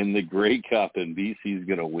in the Grey Cup, and BC's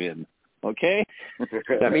going to win. Okay?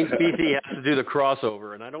 That means BC has to do the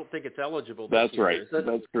crossover, and I don't think it's eligible. That's year, right.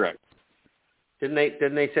 That's correct. Didn't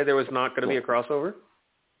they say there was not going to be a crossover?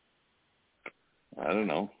 I don't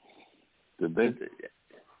know. Did they?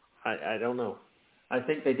 I don't know. I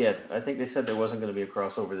think they did. I think they said there wasn't going to be a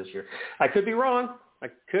crossover this year. I could be wrong.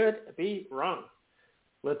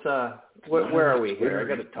 Let's, where are we here? I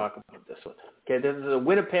got to talk about this one. Okay, this is a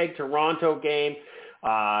Winnipeg-Toronto game.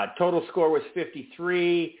 Total score was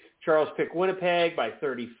 53. Charles picked Winnipeg by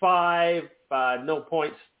 35. No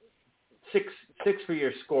points. Six for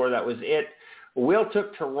your score. That was it. Will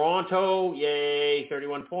took Toronto. Yay,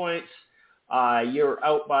 31 points. You're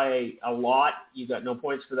out by a lot. You got no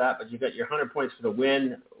points for that, but you got your 100 points for the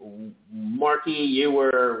win. Marky, you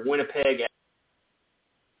were Winnipeg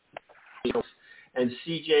and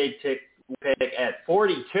CJ took Winnipeg at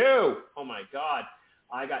 42. Oh, my God.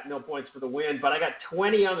 I got no points for the win, but I got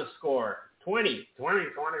 20 on the score. 20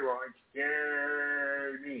 points.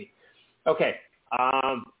 Yay. Okay.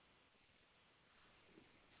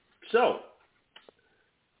 So,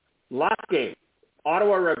 last game,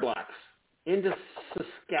 Ottawa Red Blacks into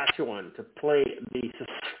Saskatchewan to play the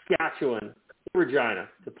Regina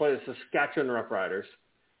to play the Saskatchewan Roughriders.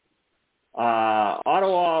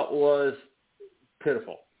 Ottawa was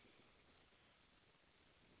pitiful.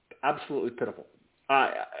 Absolutely pitiful.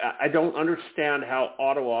 I don't understand how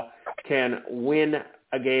Ottawa can win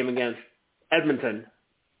a game against Edmonton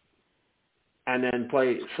and then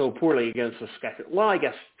play so poorly against Saskatchewan. Well, I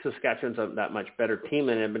guess Saskatchewan's a that much better team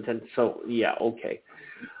than Edmonton, so yeah, okay.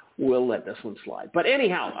 We'll let this one slide. But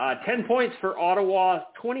anyhow, 10 points for Ottawa,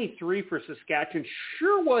 23 for Saskatchewan.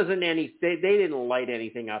 Sure wasn't any, they didn't light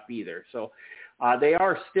anything up either. So they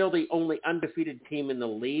are still the only undefeated team in the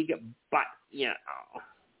league. But,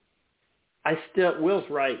 Will's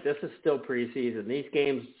right. This is still preseason. These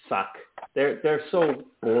games suck. They're so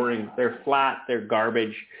boring. They're flat. They're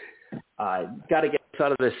garbage. Got to get us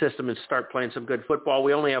out of the system and start playing some good football.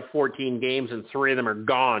 We only have 14 games, and 3 of them are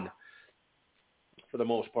gone for the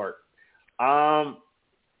most part.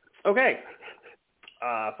 Okay.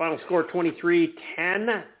 Final score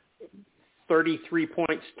 23-10, 33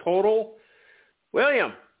 points total.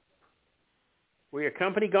 William, were your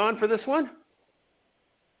company gone for this one?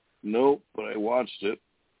 Nope, but I watched it.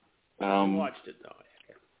 You watched it, though.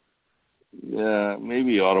 Okay. Yeah,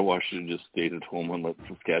 maybe Ottawa should have just stayed at home and let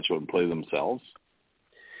Saskatchewan play themselves.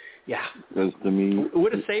 Yeah. Because to me,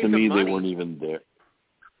 would have saved money. They weren't even there.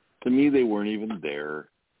 To me, they weren't even there.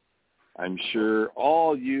 I'm sure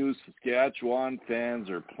all you Saskatchewan fans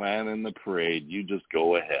are planning the parade. You just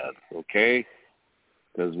go ahead, okay?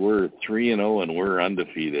 Because we're 3-0 and we're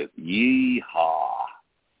undefeated. Yeehaw!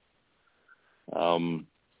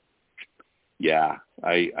 Yeah,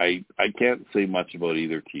 I can't say much about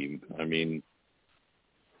either team. I mean,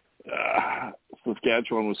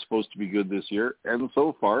 Saskatchewan was supposed to be good this year, and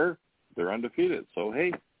so far they're undefeated. So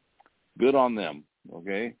hey, good on them.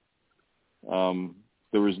 Okay.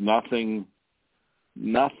 There was nothing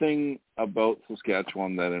about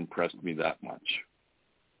Saskatchewan that impressed me that much.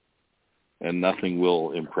 And nothing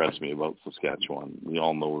will impress me about Saskatchewan. We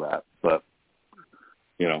all know that. But,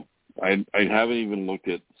 I haven't even looked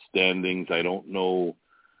at standings. I don't know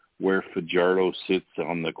where Fajardo sits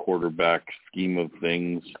on the quarterback scheme of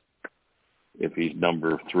things, if he's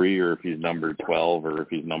number 3 or if he's number 12 or if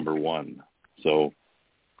he's number 1. So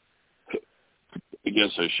I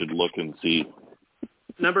guess I should look and see.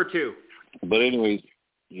 Number 2. But anyways,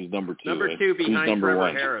 he's number 2. Number 2 behind number Trevor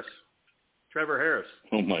 1? Harris. Trevor Harris.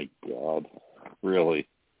 Oh, my God. Really?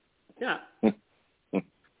 Yeah.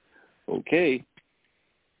 Okay.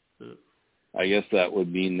 I guess that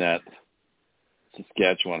would mean that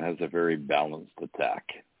Saskatchewan has a very balanced attack.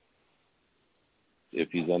 If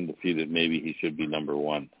he's undefeated, maybe he should be number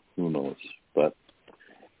 1. Who knows? But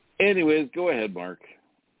anyways, go ahead, Mark.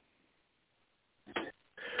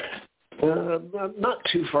 Not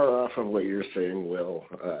too far off of what you're saying, Will.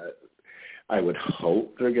 I would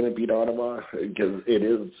hope they're going to beat Ottawa because it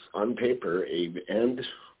is, on paper, and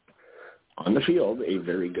on the field, a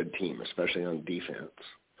very good team, especially on defense.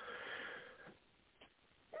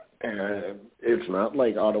 It's not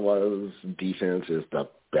like Ottawa's defense is the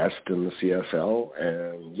best in the CFL.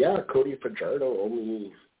 And, yeah, Cody Fajardo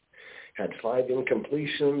only had 5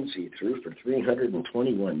 incompletions. He threw for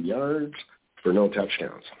 321 yards for no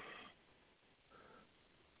touchdowns.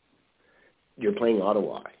 You're playing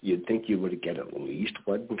Ottawa. You'd think you would get at least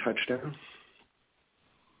 1 touchdown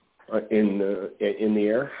in the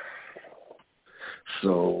air.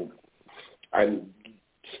 So I'm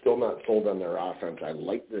still not sold on their offense. I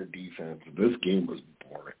like their defense. This game was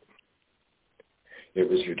boring. It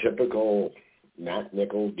was your typical Matt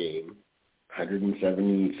Nichols game,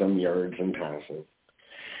 170-some yards in passing.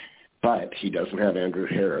 But he doesn't have Andrew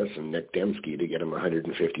Harris and Nick Dembski to get him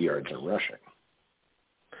 150 yards in rushing.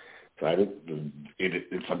 So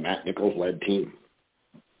it's a Matt Nichols-led team.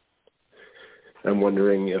 I'm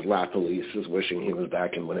wondering if LaPolice is wishing he was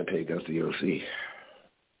back in Winnipeg as the OC.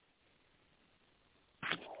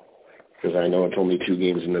 Because I know it's only 2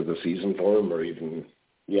 games into the season for him, or even,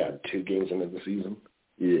 2 games into the season.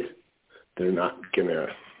 Yeah, they're not going to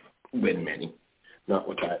win many. Not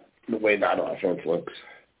with the way that offense looks.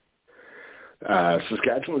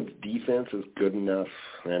 Saskatchewan's defense is good enough,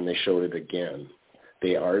 and they showed it again.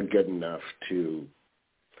 They are good enough to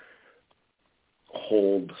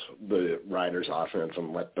hold the Riders' offense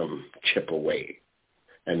and let them chip away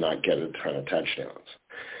and not get a ton of touchdowns.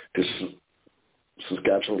 Because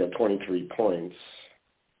Saskatchewan got 23 points,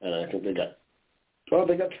 and I think they got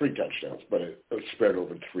 3 touchdowns, but it was spread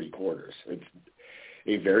over 3 quarters. It's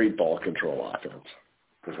a very ball control offense,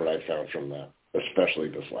 is what I found from that, especially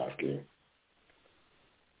this last game.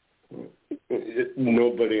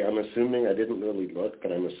 I'm assuming, I didn't really look,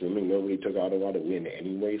 but I'm assuming nobody took Ottawa to win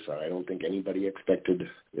anyway, so I don't think anybody expected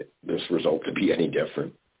this result to be any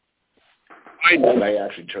different. I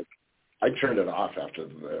turned it off after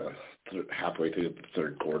halfway through the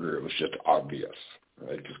third quarter. It was just obvious.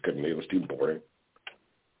 I just couldn't. It was too boring.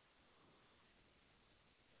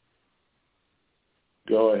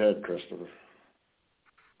 Go ahead, Christopher.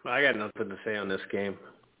 I got nothing to say on this game.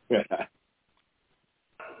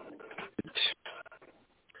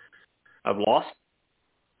 I've lost.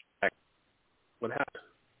 What happened?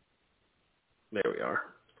 There we are.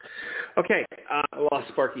 Okay, I lost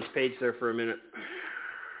Sparky's page there for a minute.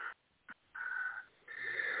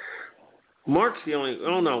 Mark's the only.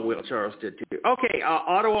 Oh no, Will Charles did too. Okay,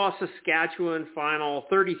 Ottawa, Saskatchewan final,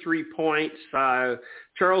 33 points.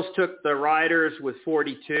 Charles took the Riders with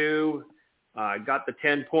 42. Got the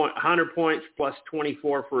 100 points plus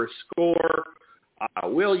 24 for a score.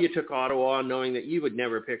 Will, you took Ottawa, knowing that you would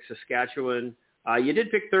never pick Saskatchewan. You did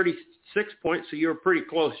pick 36 points, so you were pretty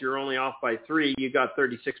close. You're only off by 3. You got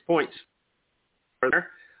 36 points.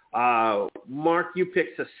 Mark, you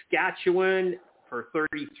picked Saskatchewan for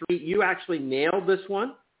 33. You actually nailed this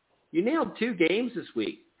one. You nailed 2 games this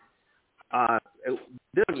week.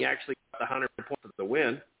 This one you actually got the 100 points of the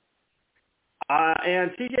win.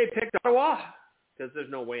 And CJ picked Ottawa because there's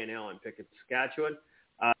no way in hell I'm picking Saskatchewan.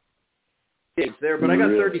 There, but I got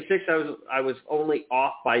 36. I was only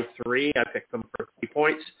off by 3. I picked them for 3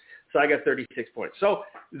 points, so I got 36 points. So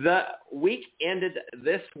the week ended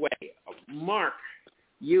this way. Mark,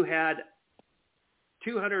 you had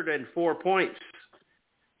 204 points.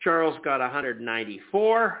 Charles got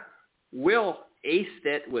 194. Will aced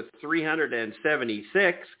it with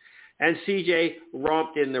 376, and CJ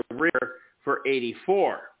romped in the rear for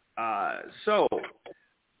 84. So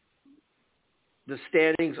the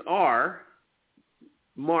standings are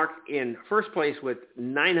Mark in first place with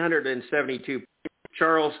 972.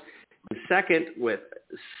 Charles in second with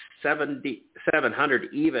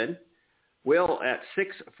 700 even. Will at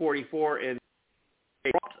 644 and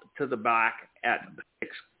to the back at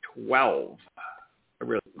 612. I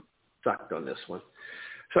really sucked on this one.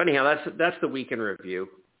 So anyhow, that's the week in review.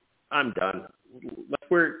 I'm done.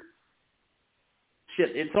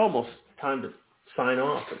 It's almost time to sign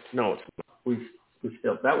off. No, it's not. We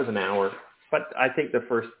still, that was an hour. But I think the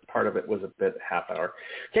first part of it was a bit half hour.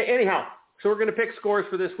 Okay, anyhow, so we're going to pick scores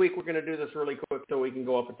for this week. We're going to do this really quick so we can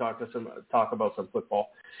go up and talk about some football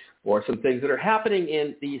or some things that are happening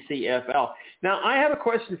in the CFL. Now, I have a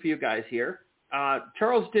question for you guys here.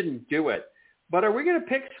 Charles didn't do it, but are we going to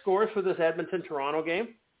pick scores for this Edmonton-Toronto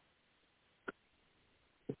game?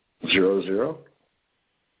 0-0.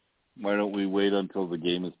 Why don't we wait until the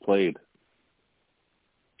game is played?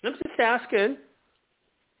 I'm just asking.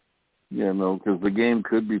 Yeah, no, because the game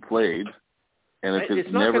could be played, and if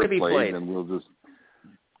it's not never be played, then we'll just.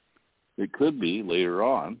 It could be later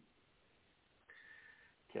on.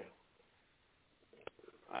 Okay.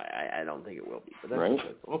 I don't think it will be, but that's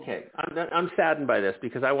right. Okay. I'm saddened by this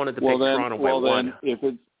because I wanted to pick Toronto by 1. Then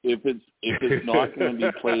if it's not going to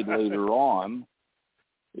be played later on,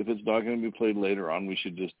 we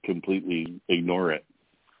should just completely ignore it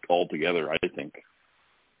altogether, I think.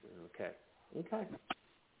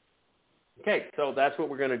 Okay, so that's what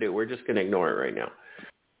we're going to do. We're just going to ignore it right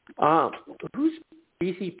now. Who's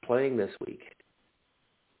BC playing this week?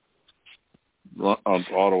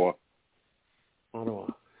 Ottawa.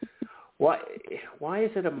 Why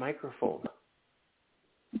is it a microphone?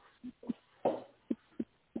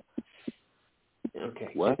 Okay.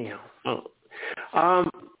 What? Anyhow.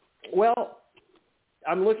 Well,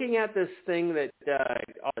 I'm looking at this thing that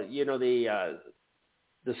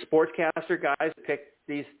the sportscaster guys picked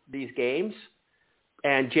these games,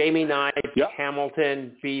 and Jamie Nye picked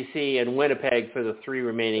Hamilton, BC, and Winnipeg for the 3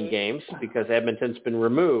 remaining games because Edmonton's been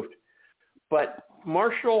removed. But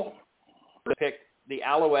Marshall picked the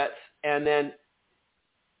Alouettes, and then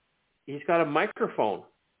he's got a microphone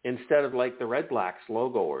instead of like the Red Blacks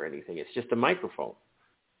logo or anything. It's just a microphone.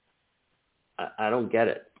 I don't get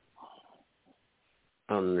it.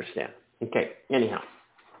 I don't understand. Okay, anyhow.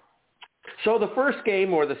 So the first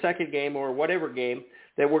game or the second game or whatever game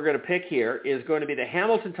that we're going to pick here is going to be the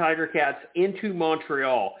Hamilton Tiger Cats into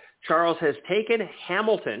Montreal. Charles has taken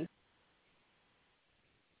Hamilton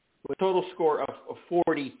with a total score of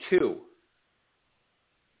 42.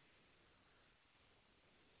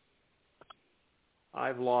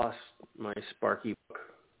 I've lost my Sparky book.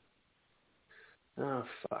 Oh,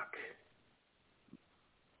 fuck.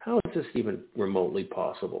 How is this even remotely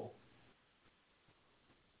possible?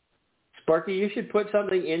 Sparky, you should put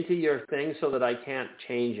something into your thing so that I can't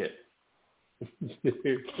change it.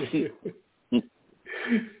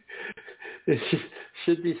 There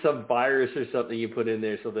should be some virus or something you put in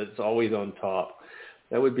there so that it's always on top.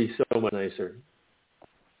 That would be so much nicer.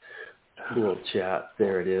 Cool chat.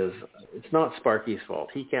 There it is. It's not Sparky's fault.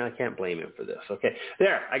 I can't blame him for this. Okay.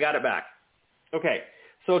 There, I got it back. Okay.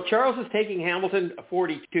 So Charles is taking Hamilton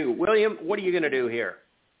 42. William, what are you going to do here?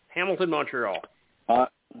 Hamilton, Montreal.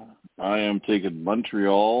 I am taking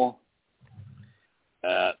Montreal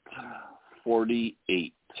at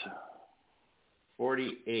 48.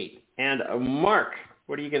 48. And Mark,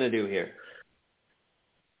 what are you going to do here?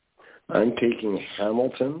 I'm taking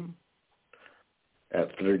Hamilton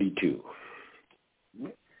at 32.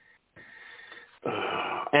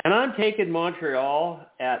 And I'm taking Montreal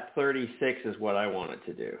at 36 is what I wanted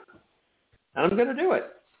to do. And I'm going to do it.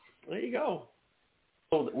 There you go.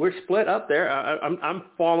 So we're split up there. I'm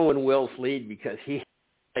following Will's lead because he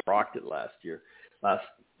rocked it last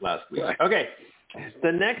week. Okay.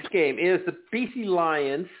 The next game is the BC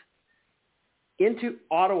Lions into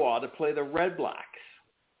Ottawa to play the Red Blacks.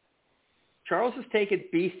 Charles has taken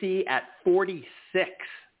BC at 46.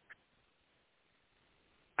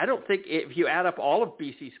 I don't think, if you add up all of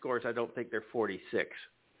BC scores, I don't think they're 46.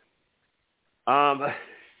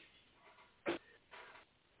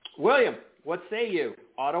 William, what say you?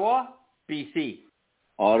 Ottawa, BC?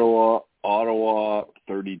 Ottawa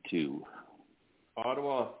 32.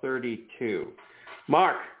 Ottawa 32.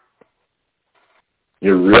 Mark?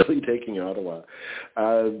 You're really taking Ottawa.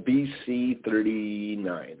 BC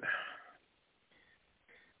 39.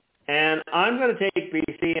 And I'm going to take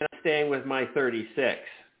BC, and I'm staying with my 36.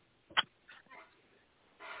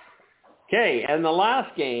 Okay, and the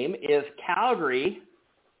last game is Calgary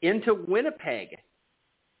into Winnipeg,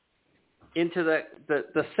 into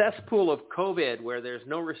the cesspool of COVID where there's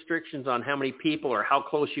no restrictions on how many people or how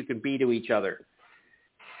close you can be to each other.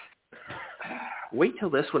 Wait till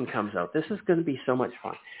this one comes out. This is going to be so much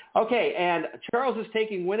fun. Okay, and Charles is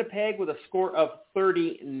taking Winnipeg with a score of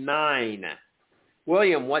 39.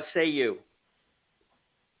 William, what say you?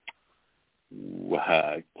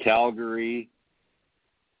 Calgary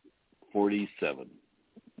 47.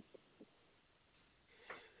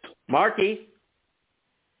 Marky?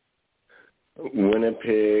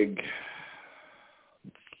 Winnipeg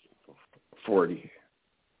 40.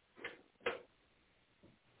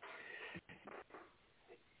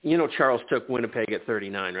 You know Charles took Winnipeg at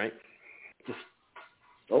 39, right?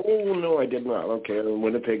 Oh, no, I did not. Okay,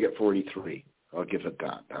 Winnipeg at 43. I'll give it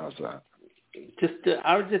that. How's that?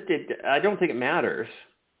 I don't think it matters.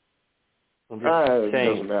 It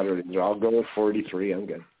doesn't matter. I'll go with 43. I'm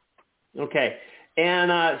good. Okay. And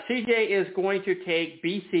CJ is going to take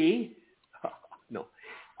BC. No.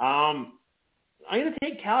 I'm going to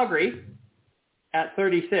take Calgary at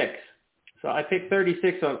 36. So I picked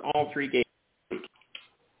 36 on all three games.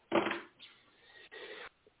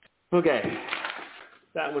 Okay.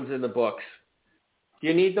 That one's in the books. Do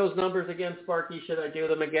you need those numbers again, Sparky? Should I do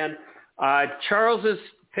them again? Charles's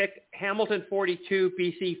pick, Hamilton 42,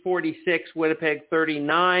 BC 46, Winnipeg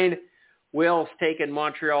 39. Will's taken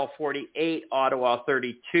Montreal 48, Ottawa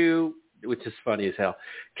 32, which is funny as hell.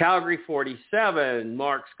 Calgary 47.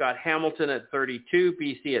 Mark's got Hamilton at 32,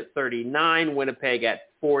 BC at 39, Winnipeg at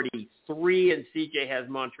 43, and CJ has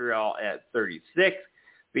Montreal at 36,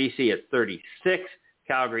 BC at 36,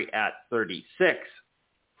 Calgary at 36.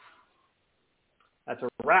 That's a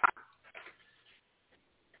wrap.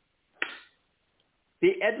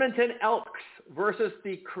 The Edmonton Elks versus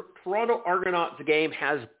the Toronto Argonauts game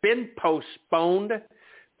has been postponed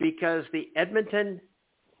because the Edmonton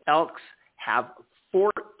Elks have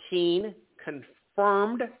 14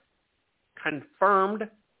 confirmed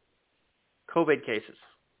COVID cases.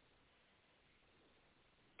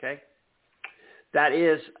 Okay? That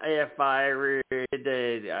is, if I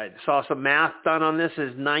saw some math done on this,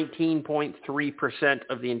 is 19.3%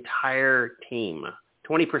 of the entire team.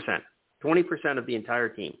 20% of the entire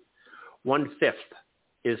team. 1/5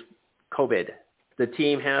 is COVID. The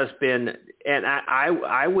team has been, and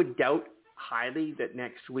I would doubt highly that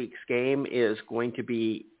next week's game is going to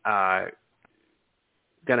be going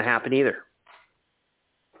to happen either.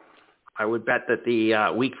 I would bet that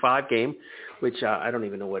the Week 5 game, which I don't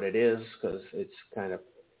even know what it is because it's kind of,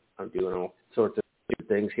 I'm doing all sorts of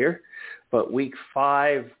things here. But Week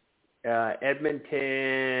 5,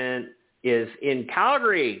 Edmonton is in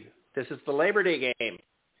Calgary. This is the Labor Day game.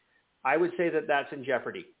 I would say that that's in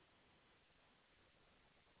jeopardy.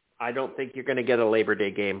 I don't think you're going to get a Labor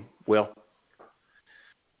Day game, Will.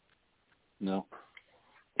 No.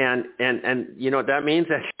 And you know what that means?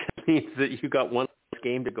 That means that you got one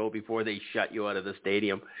game to go before they shut you out of the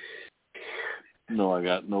stadium. No, I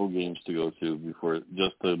got no games to go to before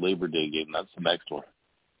just the Labor Day game. That's the next one.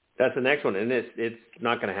 That's the next one, and it's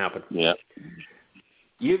not going to happen. Yeah.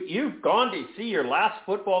 You've gone to see your last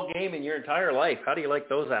football game in your entire life. How do you like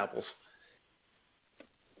those apples?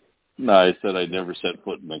 No, I said I'd never set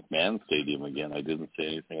foot in McMahon Stadium again. I didn't say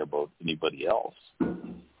anything about anybody else.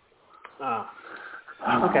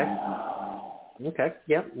 Okay.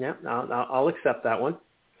 Yep. I'll accept that one.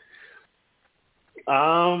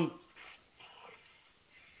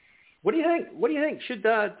 What do you think? What do you think?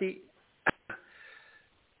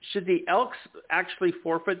 Should the Elks actually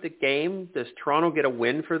forfeit the game? Does Toronto get a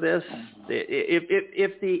win for this?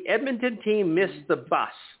 If the Edmonton team missed the bus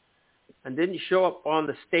and didn't show up on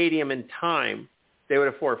the stadium in time, they would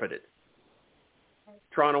have forfeited.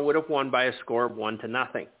 Toronto would have won by a score of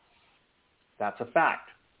 1-0. That's a fact.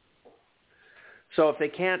 So if they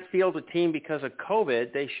can't field a team because of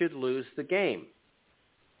COVID, they should lose the game.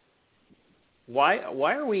 Why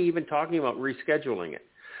are we even talking about rescheduling it?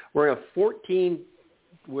 We're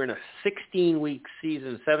in a 16-week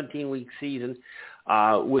season, 17-week season,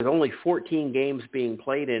 with only 14 games being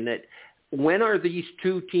played in it. When are these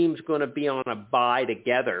two teams going to be on a bye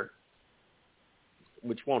together,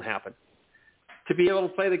 which won't happen, to be able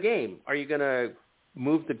to play the game? Are you going to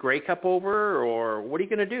move the Grey Cup over, or what are you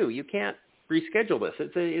going to do? You can't reschedule this.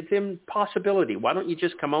 It's an impossibility. Why don't you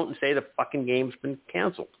just come out and say the fucking game's been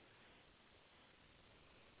canceled?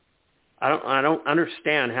 I don't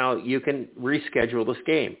understand how you can reschedule this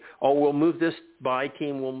game. Oh, we'll move this bye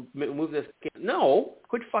team. We'll move this game. No,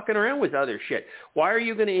 quit fucking around with other shit. Why are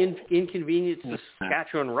you going to inconvenience the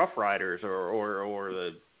Saskatchewan Roughriders or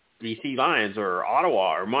the BC Lions or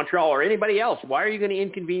Ottawa or Montreal or anybody else? Why are you going to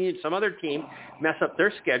inconvenience some other team, mess up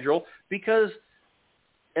their schedule because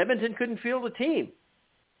Edmonton couldn't field a team?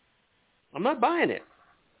 I'm not buying it.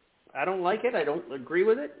 I don't like it. I don't agree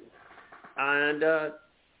with it. And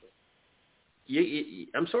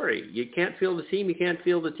I'm sorry. You can't field a team. You can't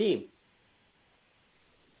field a team.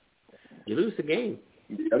 You lose the game.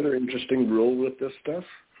 The other interesting rule with this stuff,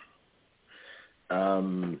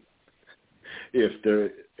 if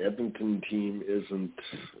the Edmonton team isn't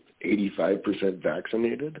 85%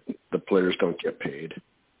 vaccinated, the players don't get paid.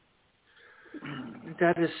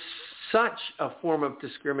 That is such a form of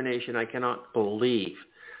discrimination I cannot believe.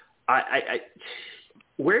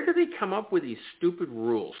 Where do they come up with these stupid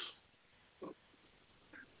rules?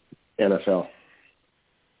 NFL.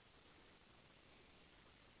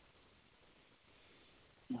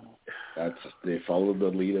 They follow the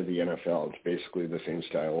lead of the NFL. It's basically the same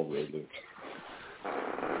style of road loops.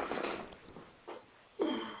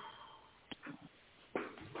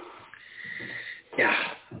 Yeah.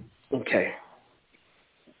 Okay.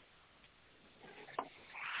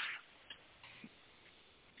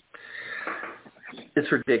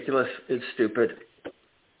 It's ridiculous. It's stupid.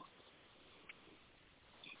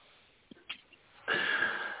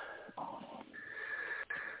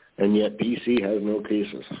 And yet BC has no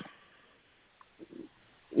cases.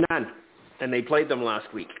 None. And they played them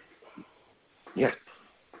last week. Yeah.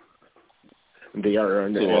 They're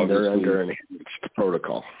under an enhanced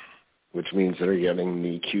protocol, which means they're getting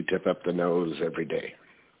the Q-tip up the nose every day.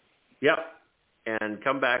 Yep. And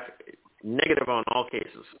come back negative on all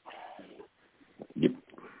cases. Yep.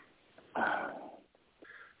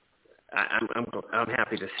 I'm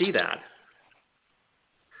happy to see that.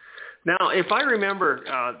 Now, if I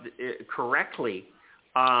remember correctly,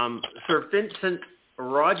 Sir Vincent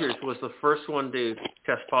Rogers was the first one to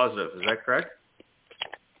test positive. Is that correct?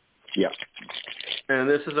 Yeah. And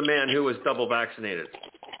this is a man who was double vaccinated.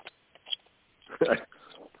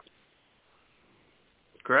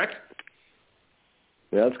 Correct?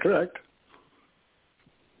 That's correct.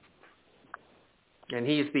 And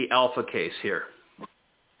he's the alpha case here.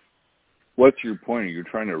 What's your point? Are you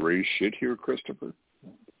trying to raise shit here, Christopher?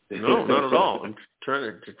 No, not at all. I'm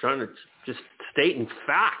trying to just state in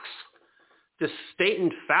facts. Just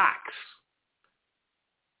stating facts.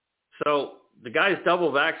 So the guy's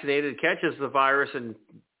double vaccinated, catches the virus, and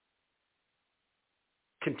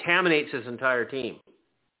contaminates his entire team.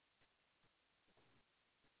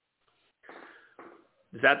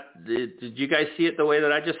 Did you guys see it the way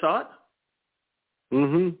that I just saw it?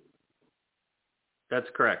 Mm-hmm. That's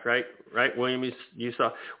correct, right? Right, William? You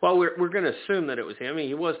saw. Well, we're going to assume that it was him. I mean,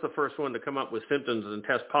 he was the first one to come up with symptoms and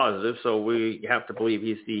test positive, so we have to believe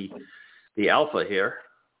he's the alpha here.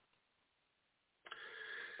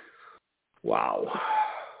 Wow.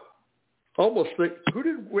 Almost like, who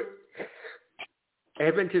did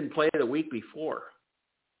Edmonton play the week before?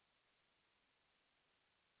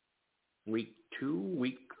 Week two,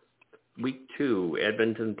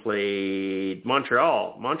 Edmonton played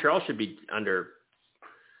Montreal. Montreal should be under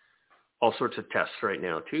all sorts of tests right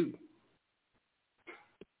now, too.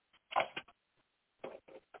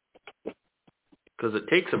 Because it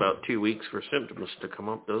takes about 2 weeks for symptoms to come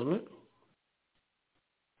up, doesn't it?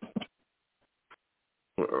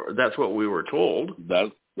 That's what we were told.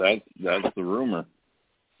 That's the rumor.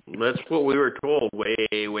 That's what we were told way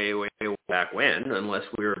back when, unless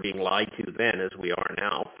we were being lied to then as we are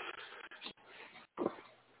now.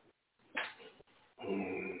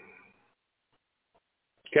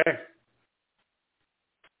 Okay.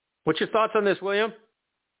 What's your thoughts on this, William?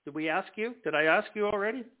 Did we ask you? Did I ask you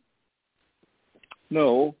already?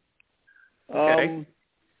 No. Okay.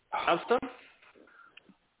 Stuff?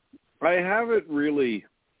 I haven't really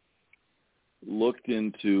looked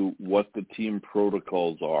into what the team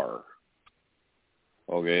protocols are.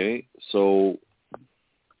 Okay, so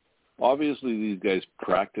obviously these guys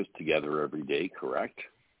practice together every day, correct?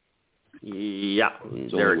 Yeah,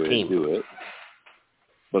 It's they're the a way team. to do it.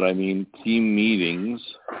 But I mean, team meetings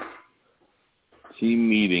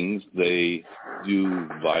they do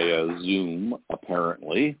via Zoom,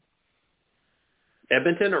 apparently.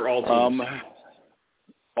 Edmonton or all teams?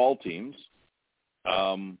 All teams.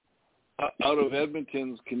 Out of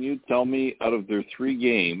Edmonton's, can you tell me, out of their 3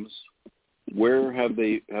 games, where have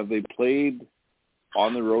they played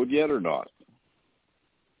on the road yet or not?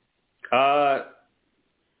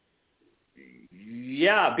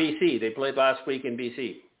 Yeah, BC. They played last week in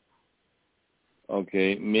BC.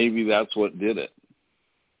 Okay, maybe that's what did it.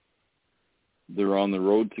 They're on the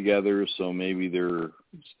road together, so maybe they're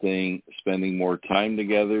spending more time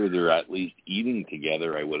together. They're at least eating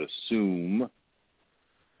together, I would assume.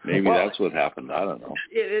 Maybe that's what happened. I don't know.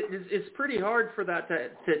 It's pretty hard for that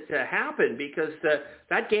to happen because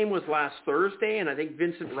that game was last Thursday, and I think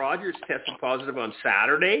Vincent Rogers tested positive on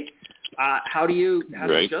Saturday. How do you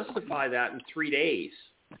justify that in 3 days?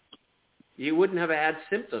 You wouldn't have had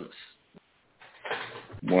symptoms.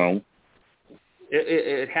 Well,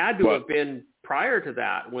 it had to have been prior to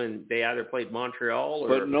that when they either played Montreal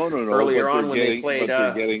or earlier on when they played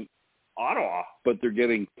Ottawa. But they're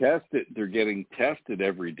getting tested. They're getting tested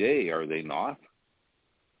every day, are they not?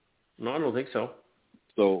 No, I don't think so.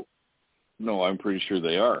 So, no, I'm pretty sure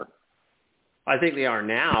they are. I think they are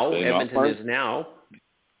now. Edmonton is now.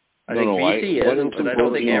 I think BC is, but I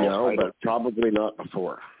don't think now, but probably not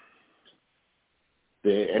before.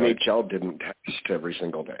 The NHL didn't test every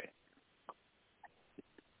single day.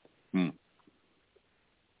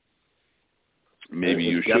 Maybe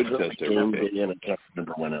you should test every day. And a test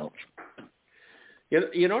everyone else.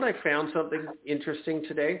 You know what? I found something interesting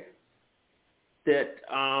today that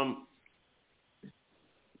I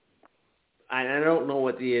don't know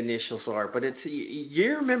what the initials are, but it's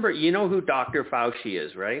you remember, you know who Dr. Fauci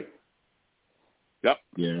is, right? Yep.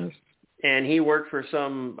 Yes. And he worked for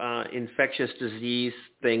some infectious disease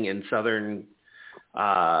thing in southern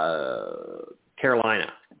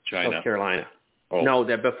Carolina, China. South Carolina. Oh. No,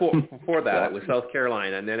 before that it was South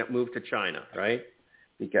Carolina, and then it moved to China, right?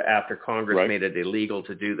 Because after Congress made it illegal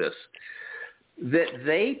to do this, that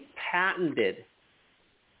they patented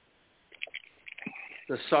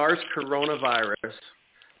the SARS coronavirus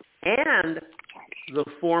and the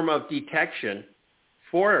form of detection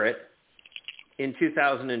for it in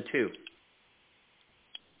 2002.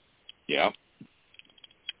 Yeah.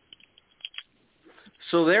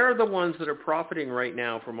 So they're the ones that are profiting right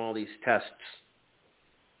now from all these tests.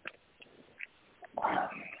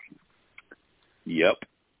 Yep.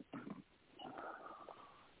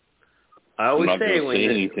 I always say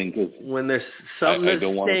when there's something that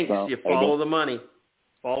stinks, you follow the money.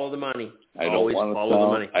 Follow the money. I don't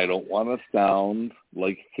want to sound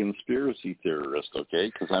like a conspiracy theorist,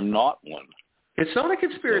 okay? Because I'm not one. It's not a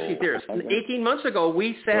conspiracy theorist. 18 months ago,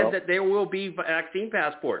 we said that there will be vaccine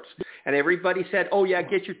passports. And everybody said, oh, yeah,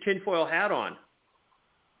 get your tinfoil hat on.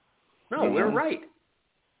 No, we're right.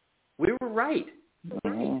 We were right.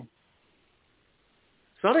 It's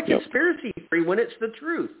not a conspiracy theory when it's the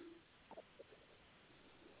truth.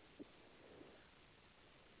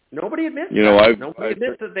 Nobody admits that. Nobody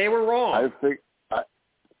admits that they were wrong.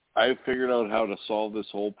 I figured out how to solve this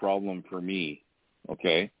whole problem for me,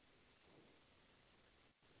 okay?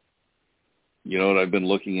 You know what I've been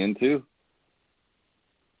looking into?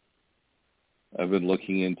 I've been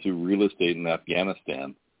looking into real estate in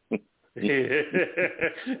Afghanistan.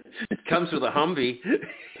 It comes with a Humvee.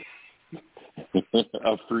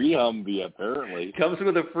 A free Humvee, apparently. Comes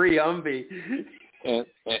with a free Humvee. And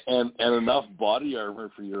enough body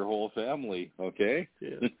armor for your whole family, okay?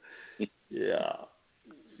 Yeah.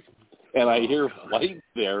 And I hear flights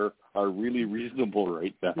there are really reasonable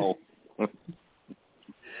right now.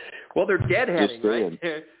 Well, they're deadheading, right?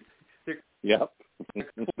 Yep.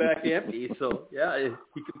 They're back empty, so yeah, you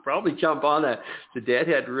could probably jump on the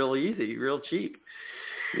deadhead real easy, real cheap.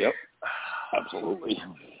 Yep. Absolutely.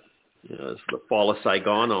 You know, it's the fall of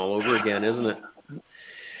Saigon all over again, isn't it?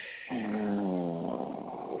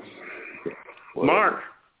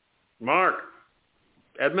 Mark,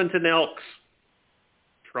 Edmonton Elks,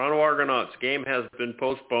 Toronto Argonauts game has been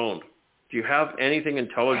postponed. Do you have anything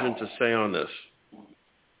intelligent to say on this?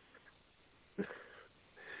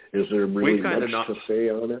 Is there really much to say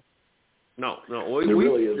on it? No.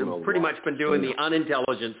 We've pretty much been doing the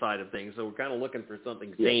unintelligent side of things, so we're kind of looking for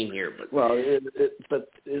something sane here. But but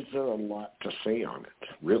is there a lot to say on it?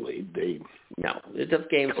 Really, no. The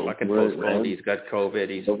game's fucking postponed. He's got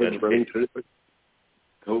COVID.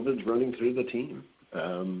 COVID's running through the team.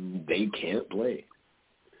 They can't play.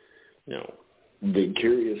 No. The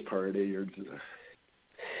curious part is,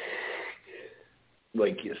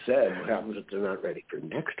 like you said, what happens if they're not ready for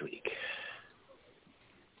next week?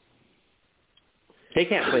 They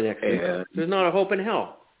can't play next week. There's not a hope in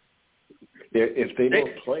hell. If they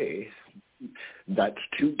don't play, that's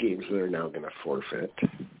 2 games they're now going to forfeit.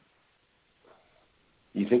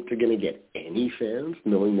 You think they're going to get any fans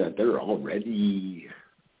knowing that they're already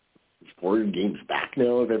 4 games back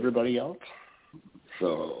now of everybody else?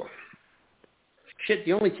 So... Shit,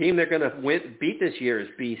 the only team they're going to beat this year is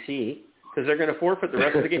BC because they're going to forfeit the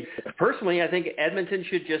rest of the game. Personally, I think Edmonton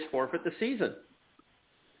should just forfeit the season.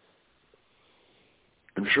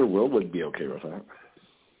 I'm sure Will would be okay with that.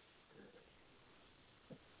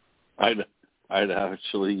 I'd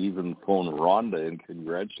actually even phone Rhonda and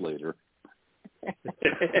congratulate her.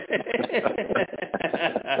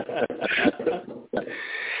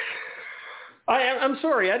 I'm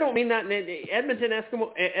sorry. I don't mean that. Edmonton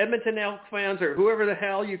Elks fans or whoever the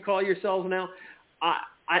hell you call yourselves now.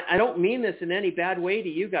 I don't mean this in any bad way to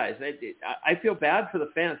you guys. I feel bad for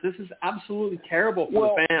the fans. This is absolutely terrible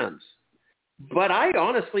for the fans. But I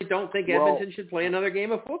honestly don't think Edmonton should play another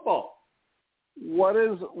game of football. What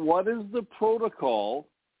is the protocol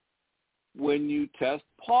when you test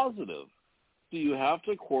positive? Do you have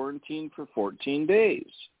to quarantine for 14 days?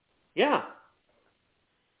 Yeah.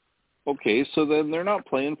 Okay, so then they're not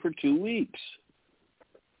playing for 2 weeks.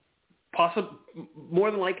 More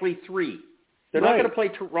than likely 3. They're not going to play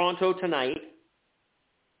Toronto tonight,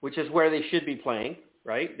 which is where they should be playing,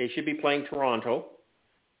 right? They should be playing Toronto.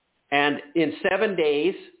 And in 7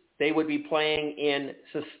 days, they would be playing in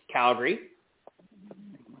Calgary.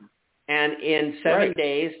 And in 7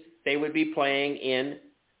 days, they would be playing in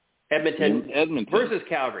Edmonton versus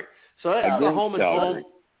Calgary. So that's the home and home.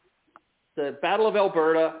 The Battle of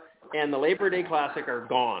Alberta and the Labor Day Classic are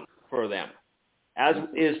gone for them, as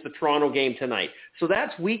is the Toronto game tonight. So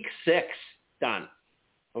that's week 6 done,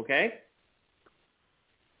 okay?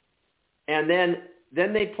 And then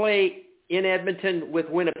they play in Edmonton with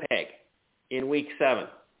Winnipeg in week 7.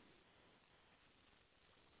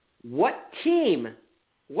 What team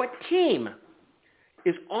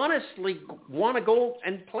is honestly want to go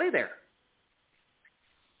and play there?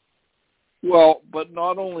 Well, but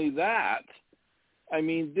not only that, I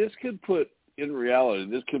mean, this could put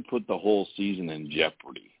the whole season in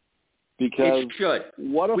jeopardy. Because it should.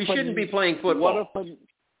 We shouldn't be playing football.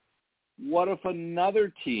 What if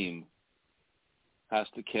another team has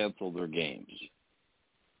to cancel their games?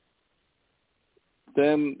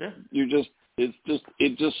 Then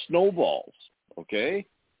it just snowballs, okay?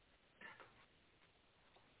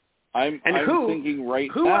 I'm thinking right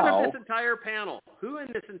now. Who in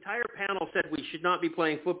this entire panel said we should not be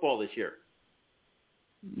playing football this year?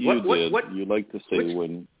 You did. You like to say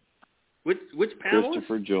which panel?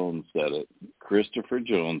 Christopher Jones said it. Christopher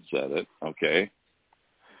Jones said it. Okay.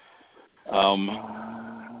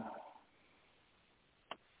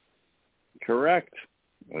 Correct.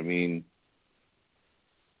 I mean,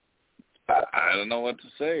 I don't know what to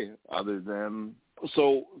say other than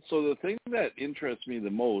so the thing that interests me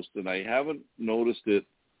the most, and I haven't noticed it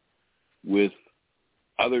with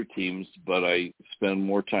other teams, but I spend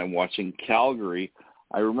more time watching Calgary.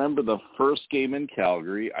 I remember the first game in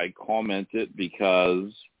Calgary, I commented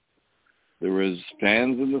because there was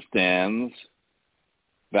fans in the stands,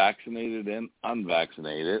 vaccinated and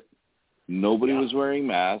unvaccinated. Nobody was wearing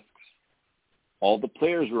masks. All the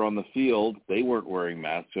players were on the field. They weren't wearing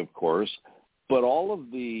masks, of course, but all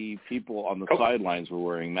of the people on the sidelines were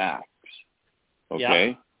wearing masks. Okay?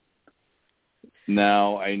 Yeah.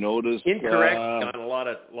 Now, I noticed... Incorrect on a lot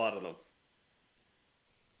of them.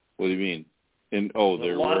 What do you mean?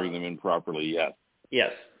 They're wearing them improperly, yes.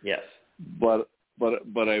 Yes. But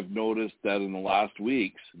I've noticed that in the last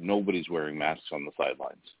weeks, nobody's wearing masks on the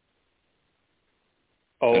sidelines.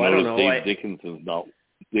 I don't know.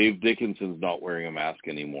 Dave Dickinson's not wearing a mask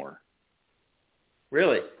anymore.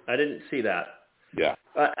 Really? I didn't see that. Yeah.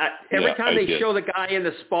 Every time they show the guy in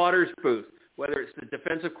the spotter's booth, whether it's the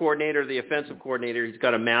defensive coordinator or the offensive coordinator, he's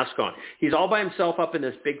got a mask on. He's all by himself up in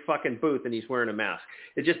this big fucking booth, and he's wearing a mask.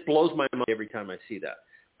 It just blows my mind every time I see that.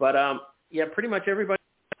 But, pretty much everybody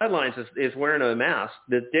on the sidelines is wearing a mask.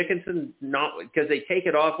 The Dickinson, not because they take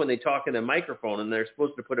it off when they talk in the microphone, and they're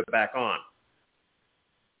supposed to put it back on.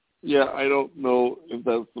 Yeah, I don't know if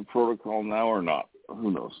that's the protocol now or not.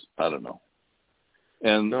 Who knows? I don't know.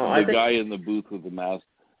 And the guy in the booth with the mask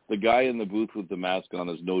on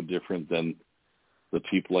is no different than the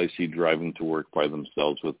people I see driving to work by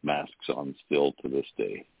themselves with masks on still to this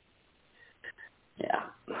day. Yeah.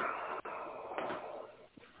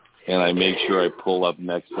 And I make sure I pull up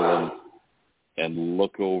next to them and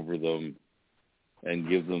look over them and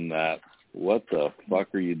give them that, what the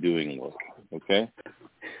fuck are you doing look, okay?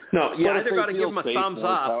 No, you either got to give them a thumbs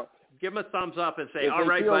up. Give them a thumbs up and say, all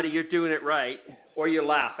right, buddy, you're doing it right, or you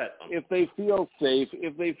laugh at them. If they feel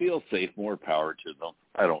safe, more power to them.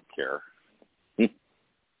 I don't care.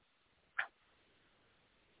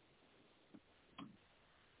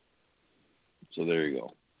 So there you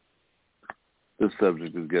go. This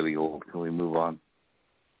subject is getting old. Can we move on?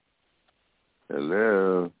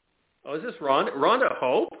 Hello. Oh, is this Rhonda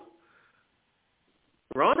Hope?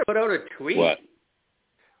 Rhonda put out a tweet. What?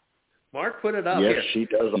 Mark put it up. Yes, here. she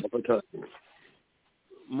does all the time.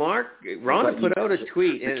 Rhonda put out a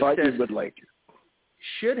tweet, and it says, would like it.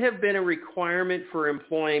 Should have been a requirement for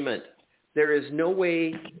employment. There is no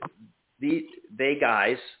way they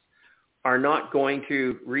guys are not going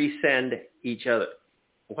to resend each other.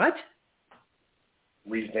 What?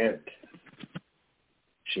 Resent.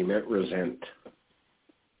 She meant resent.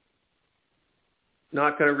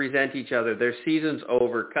 Not going to resent each other. Their season's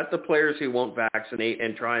over. Cut the players who won't vaccinate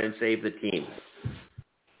and try and save the team.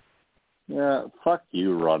 Yeah, fuck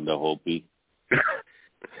you, Rhonda Hopi.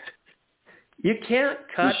 You can't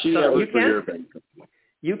cut.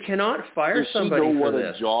 You cannot fire somebody for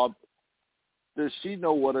this. Does she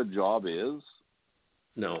know what a job is?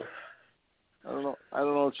 No. I don't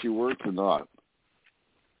know if she works or not.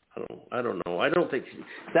 I don't know. I don't think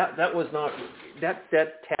that was not that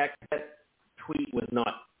tweet was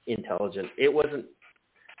not intelligent. It wasn't.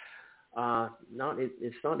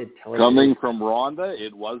 It's not intelligent. Coming from Rhonda,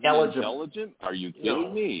 it wasn't intelligent. Are you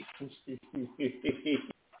kidding me?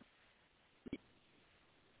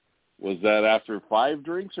 Was that after 5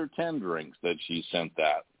 drinks or 10 drinks that she sent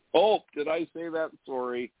that? Oh, did I say that?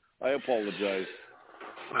 Sorry. I apologize.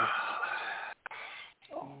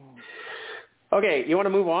 Okay, you want to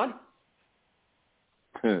move on?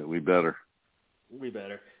 We better.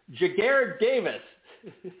 Jaguar Davis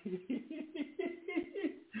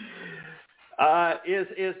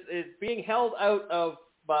is being held out of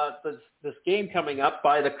this game coming up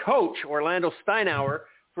by the coach, Orlando Steinauer,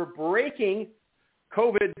 for breaking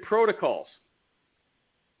COVID protocols.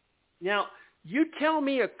 Now, you tell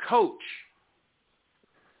me a coach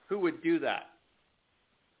who would do that.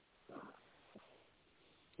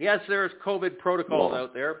 Yes, there's COVID protocols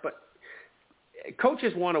out there, but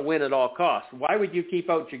coaches want to win at all costs. Why would you keep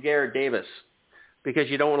out Jaguar Davis? Because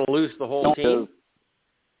you don't want to lose the whole team?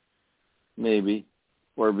 Maybe.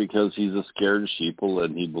 Or because he's a scared sheeple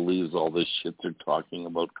and he believes all this shit they're talking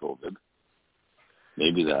about COVID.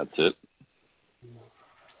 Maybe that's it.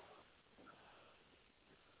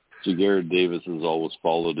 Jaguar Davis has always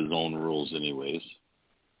followed his own rules anyways.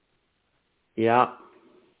 Yeah.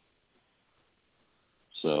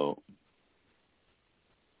 So,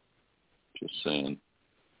 just saying.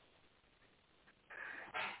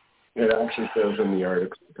 It actually says in the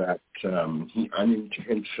article that he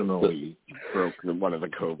unintentionally broke one of the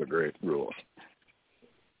COVID rules.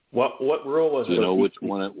 What rule was it? Do you know which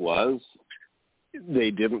one it was?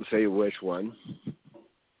 They didn't say which one.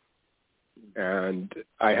 And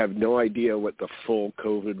I have no idea what the full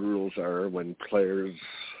COVID rules are when players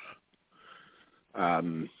are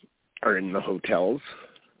in the hotels.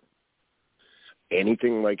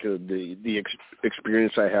 Anything like the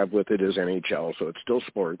experience I have with it is NHL, so it's still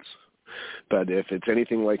sports. But if it's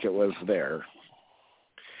anything like it was there,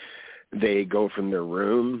 they go from their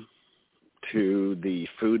room to the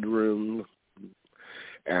food room,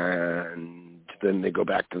 and then they go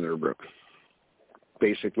back to their room.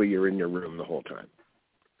 Basically, you're in your room the whole time.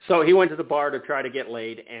 So he went to the bar to try to get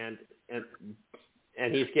laid, and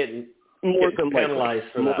he's getting penalized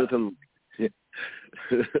for that.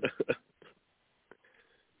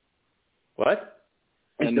 What?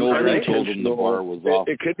 And nobody told him the bar was off.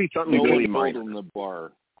 It could be something really minor.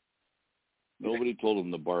 Nobody told him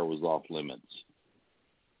the bar was off limits.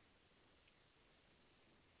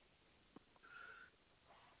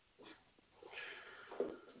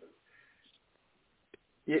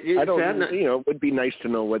 I don't. It would be nice to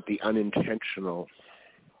know what the unintentional.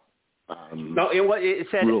 It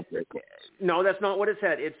said. Rule break was. No, that's not what it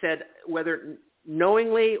said. It said whether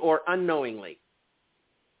knowingly or unknowingly.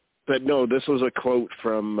 But no, this was a quote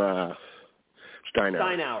from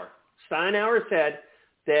Steinauer. Steinauer said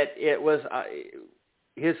that it was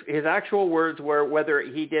his actual words were, whether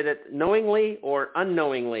he did it knowingly or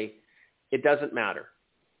unknowingly, it doesn't matter.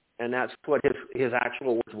 And that's what his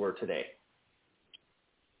actual words were today.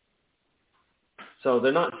 So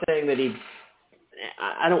they're not saying that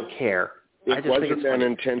I don't care. It wasn't an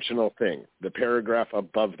intentional thing. The paragraph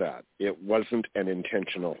above that, it wasn't an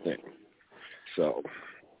intentional thing. So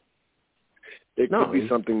it could be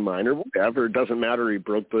something minor, whatever. It doesn't matter. He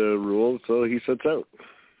broke the rules, so he sits out.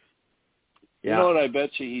 Yeah. You know what I bet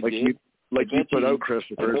you he did? You put out,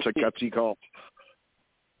 Christopher. It's a gutsy call.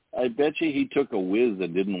 I bet you he took a whiz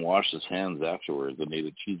and didn't wash his hands afterwards and ate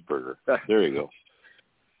a cheeseburger. There you go.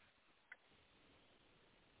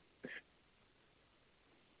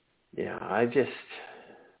 Yeah,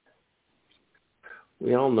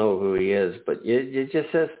 we all know who he is, but it just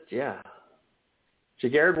says,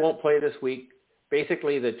 Jared won't play this week.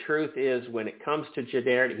 Basically, the truth is when it comes to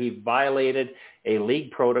Jared, he violated a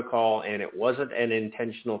league protocol, and it wasn't an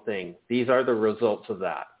intentional thing. These are the results of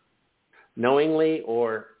that. Knowingly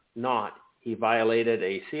or not, he violated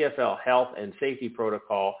a CFL health and safety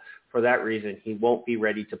protocol. For that reason, he won't be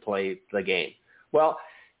ready to play the game. Well,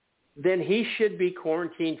 then he should be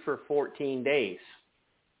quarantined for 14 days.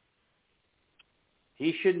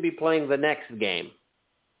 He shouldn't be playing the next game.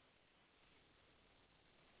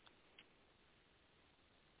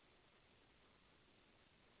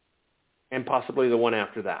 And possibly the one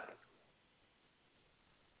after that.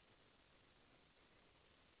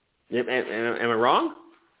 Am I wrong?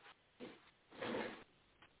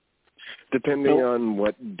 Depends on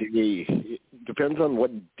what day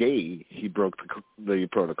he broke the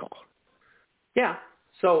protocol. Yeah.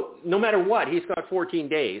 So no matter what, he's got 14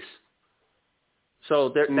 days.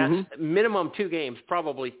 So that's minimum 2 games,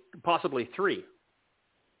 possibly 3.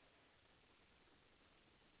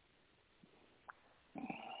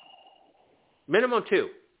 Minimum 2,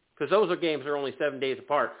 because those games are only 7 days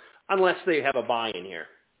apart, unless they have a bye in here.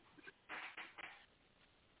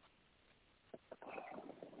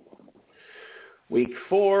 Week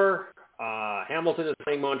 4, Hamilton is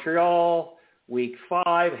playing Montreal. Week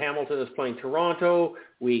 5, Hamilton is playing Toronto.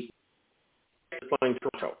 Week 6 is playing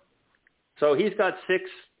Toronto. So he's got six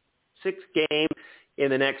games in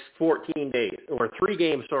the next 14 days, or 3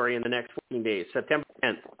 games, in the next 14 days, September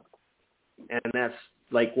 10th. And that's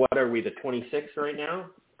like, what are we, the 26th right now?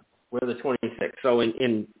 We're the 26th. So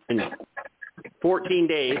in 14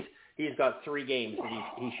 days, he's got 3 games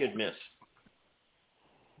that he should miss.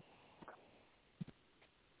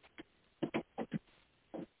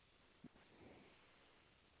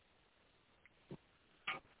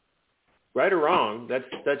 Right or wrong, that's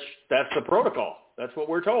the protocol. That's what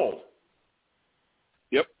we're told.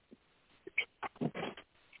 Yep.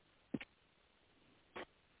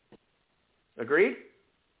 Agreed?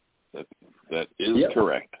 That is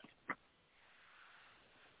correct.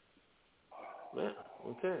 Yeah,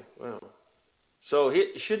 okay. Well, so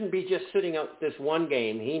he shouldn't be just sitting out this one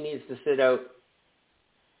game. He needs to sit out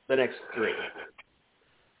the next 3.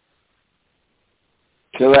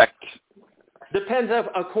 Correct. Depends,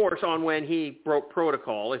 of course, on when he broke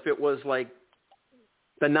protocol. If it was like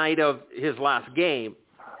the night of his last game,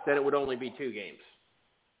 then it would only be 2 games.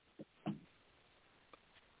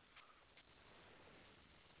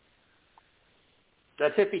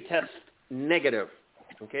 That's if he tests negative.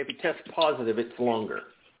 Okay, if he tests positive, it's longer.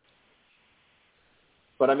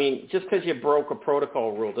 But, I mean, just because you broke a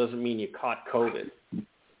protocol rule doesn't mean you caught COVID.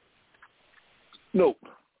 Nope.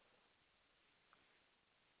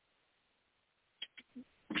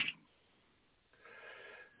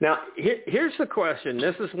 Now, here's the question.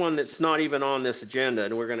 This is one that's not even on this agenda,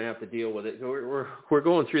 and we're going to have to deal with it. We're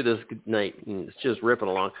going through this night, and it's just ripping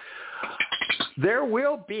along. There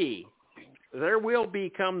will be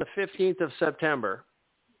come the 15th of September,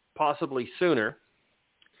 possibly sooner.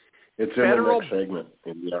 It's in the next segment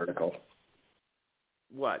in the article.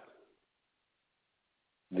 What?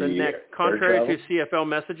 Contrary to CFL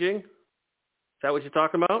messaging? Is that what you're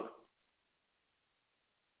talking about?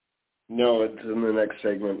 No, it's in the next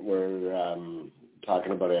segment where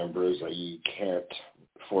talking about Ambrosia. You can't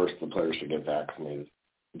force the players to get vaccinated.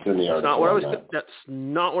 It's in the article. That's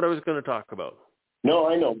not what I was going to talk about. No,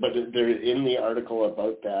 I know, but in the article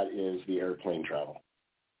about that is the airplane travel.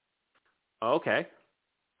 Okay.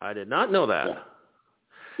 I did not know that.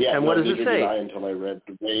 Yeah, and what does it say? Until I read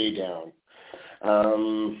way down.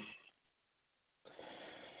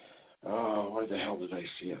 Where the hell did I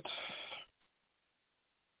see it?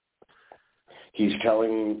 He's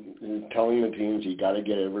telling the teams, you got to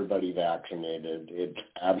get everybody vaccinated. It's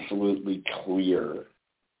absolutely clear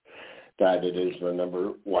that it is the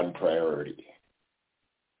number 1 priority.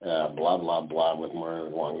 Blah, blah, blah, with more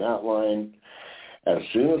along that line. As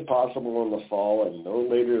soon as possible in the fall and no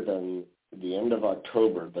later than the end of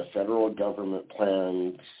October, the federal government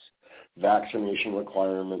plans vaccination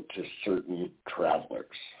requirement to certain travelers,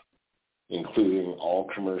 including all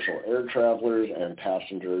commercial air travelers and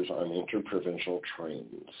passengers on interprovincial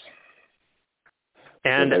trains.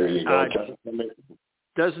 And so there you go.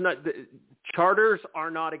 Charters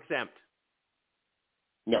are not exempt.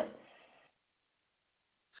 No.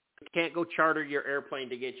 You can't go charter your airplane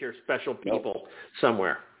to get your special people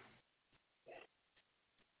somewhere.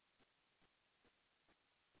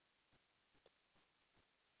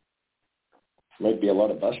 Might be a lot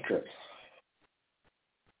of bus trips.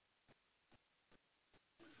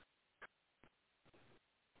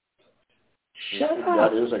 Shut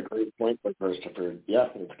up. That is a great point, but Christopher, yeah,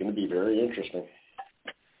 it's going to be very interesting.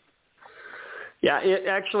 Yeah,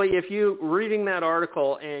 actually, if you reading that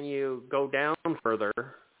article and you go down further,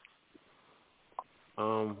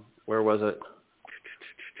 where was it?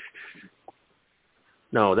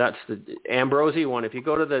 No, that's the Ambrosi one. If you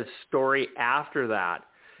go to the story after that,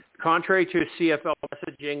 contrary to CFL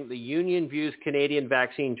messaging, the union views Canadian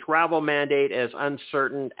vaccine travel mandate as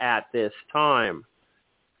uncertain at this time.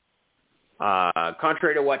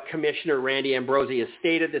 Contrary to what Commissioner Randy Ambrosi has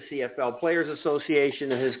stated, the CFL Players Association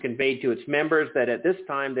has conveyed to its members that at this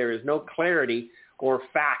time there is no clarity or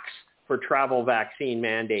facts for travel vaccine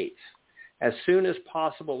mandates. As soon as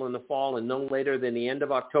possible in the fall and no later than the end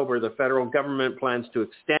of October, the federal government plans to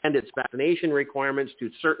extend its vaccination requirements to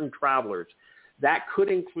certain travelers. That could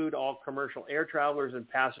include all commercial air travelers and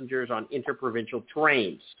passengers on interprovincial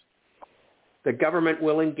trains. The government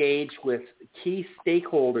will engage with key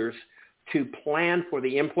stakeholders to plan for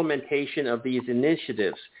the implementation of these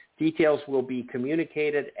initiatives. Details will be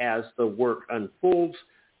communicated as the work unfolds.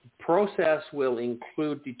 The process will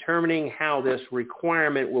include determining how this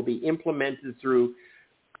requirement will be implemented through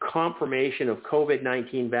confirmation of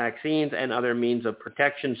COVID-19 vaccines and other means of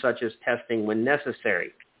protection, such as testing when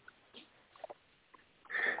necessary.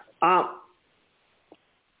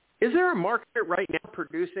 Is there a market right now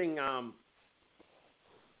producing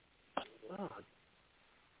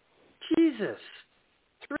Jesus.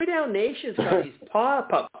 3 Down Nation's got these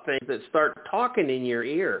pop-up things that start talking in your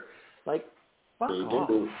ear. Like,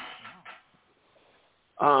 wow.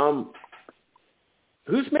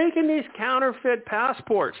 Who's making these counterfeit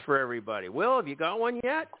passports for everybody? Will, have you got one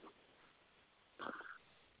yet?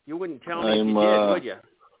 You wouldn't tell me if you did, would you?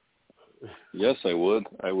 Yes, I would.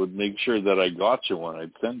 I would make sure that I got you one.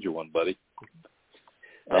 I'd send you one, buddy.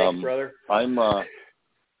 Thanks, brother. I'm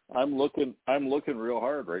looking real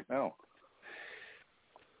hard right now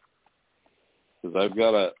because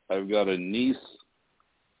I've got a niece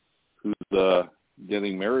who's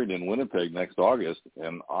getting married in Winnipeg next August,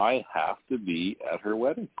 and I have to be at her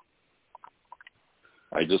wedding.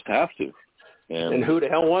 I just have to. And who the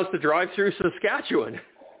hell wants to drive through Saskatchewan?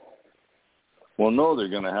 Well, no, they're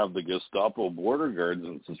going to have the Gestapo border guards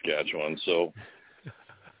in Saskatchewan, so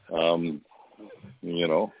you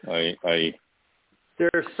know, there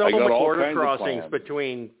are so many border crossings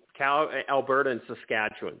between Alberta and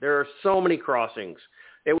Saskatchewan. There are so many crossings.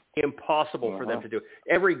 It would be impossible for them to do.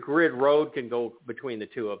 Every grid road can go between the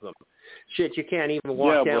two of them. Shit, you can't even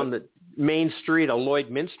walk down the main street of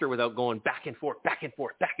Lloydminster without going back and forth, back and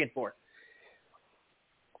forth, back and forth.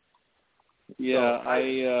 Yeah,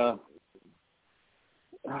 so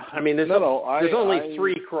I mean, there's only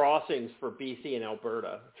 3 crossings for BC and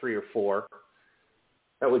Alberta, 3 or 4.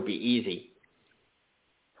 That would be easy.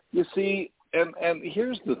 You see, and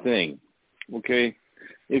here's the thing, okay?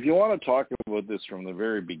 If you want to talk about this from the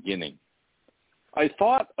very beginning, I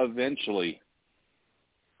thought eventually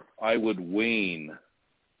I would wane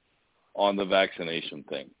on the vaccination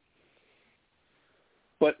thing.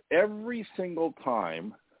 But every single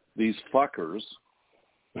time these fuckers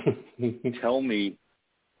tell me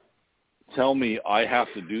I have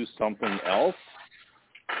to do something else,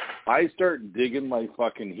 I start digging my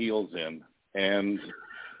fucking heels in. And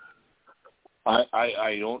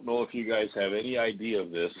I don't know if you guys have any idea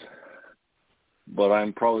of this, but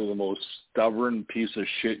I'm probably the most stubborn piece of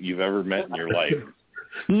shit you've ever met in your life.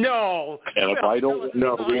 No. And if I don't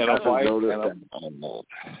if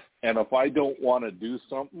I don't want to do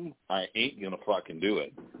something, I ain't gonna fucking do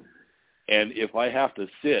it. And if I have to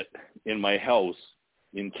sit in my house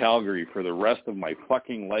in Calgary for the rest of my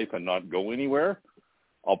fucking life and not go anywhere,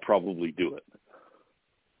 I'll probably do it.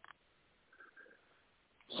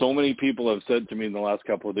 So many people have said to me in the last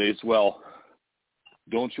couple of days, well,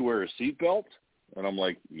 don't you wear a seatbelt? And I'm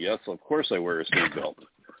like, yes, of course I wear a seatbelt.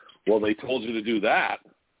 Well, they told you to do that.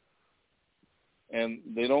 And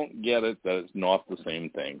they don't get it that it's not the same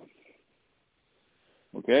thing.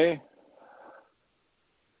 Okay?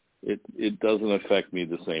 it doesn't affect me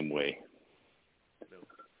the same way.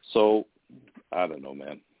 So I don't know,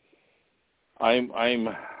 man. I'm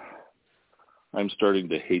starting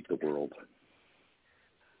to hate the world.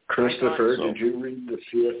 Christopher, did you read the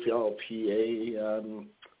CFLPA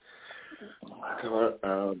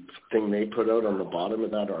thing they put out on the bottom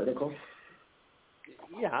of that article?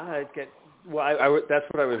 Yeah, that's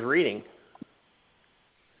what I was reading.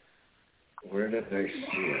 Where did I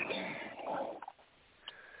see it?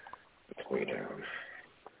 It's way down.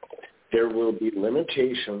 There will be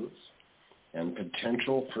limitations and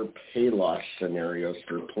potential for pay loss scenarios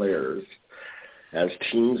for players, as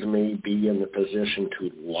teams may be in the position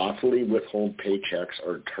to lawfully withhold paychecks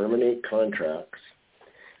or terminate contracts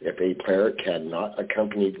if a player cannot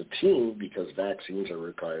accompany the team because vaccines are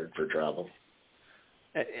required for travel.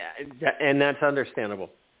 And that's understandable.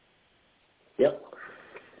 Yep.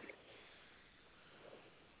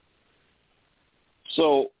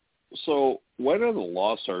 So when are the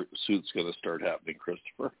lawsuits going to start happening,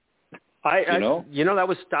 Christopher? I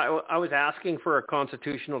was asking for a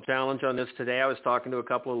constitutional challenge on this today. I was talking to a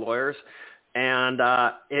couple of lawyers, and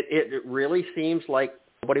it really seems like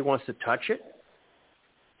nobody wants to touch it.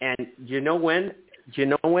 And do you know when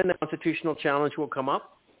the constitutional challenge will come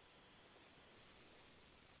up?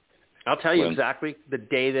 I'll tell you exactly the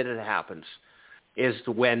day that it happens is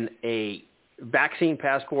when a vaccine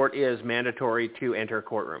passport is mandatory to enter a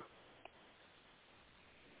courtroom.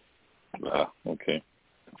 Okay.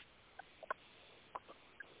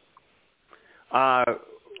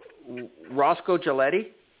 Roscoe Giletti,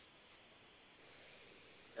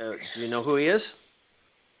 do you know who he is?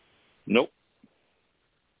 Nope.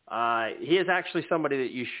 He is actually somebody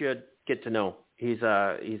that you should get to know. He's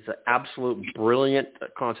an absolute brilliant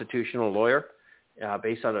constitutional lawyer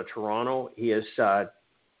based out of Toronto. He has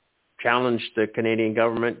challenged the Canadian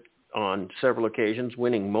government on several occasions,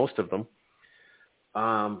 winning most of them.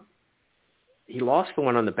 He lost the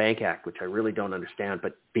one on the Bank Act, which I really don't understand,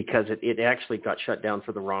 but because it actually got shut down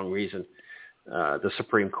for the wrong reason, the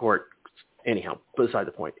Supreme Court. Anyhow, beside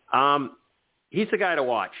the point. He's the guy to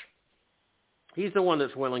watch. He's the one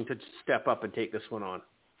that's willing to step up and take this one on.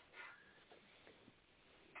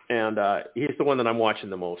 And he's the one that I'm watching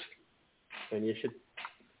the most. And you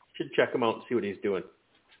should check him out and see what he's doing.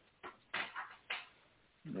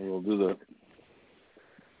 We'll do that.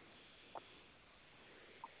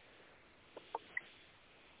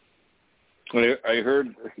 I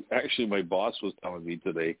heard, actually, my boss was telling me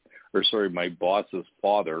today, my boss's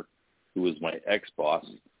father, who was my ex-boss,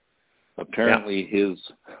 apparently his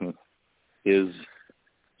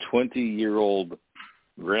 20-year-old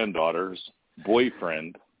granddaughter's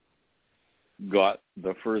boyfriend got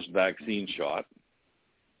the first vaccine shot.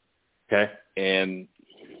 Okay. And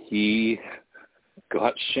he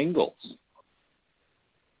got shingles.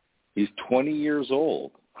 He's 20 years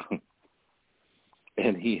old.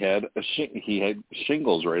 And he had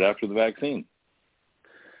shingles right after the vaccine.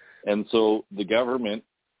 And so the government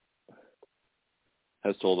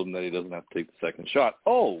has told him that he doesn't have to take the second shot.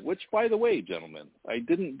 Oh, which, by the way, gentlemen, I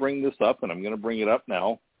didn't bring this up, and I'm going to bring it up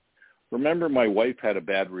now. Remember, my wife had a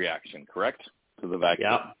bad reaction, correct, to the vaccine?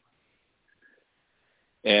 Yeah.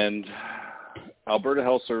 And Alberta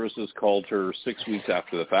Health Services called her 6 weeks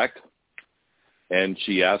after the fact, and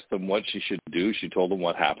she asked them what she should do. She told them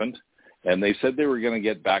what happened. And they said they were going to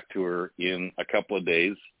get back to her in a couple of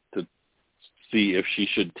days to see if she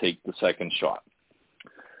should take the second shot.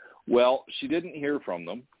 Well, she didn't hear from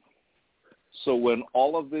them. So when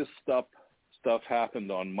all of this stuff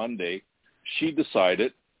happened on Monday, she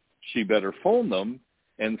decided she better phone them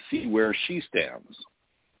and see where she stands.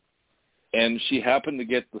 And she happened to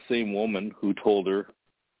get the same woman who told her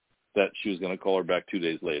that she was going to call her back 2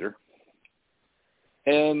 days later.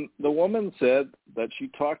 And the woman said that she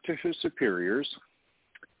talked to her superiors,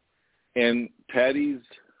 and Patty's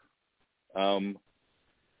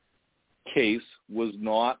case was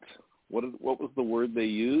not, what was the word they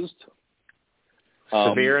used?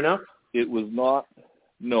 Severe enough? It was not,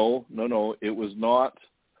 no. It was not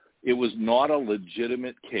a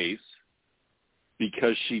legitimate case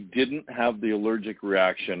because she didn't have the allergic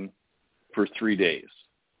reaction for 3 days.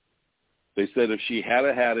 They said if she had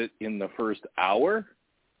had it in the first hour,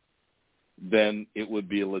 then it would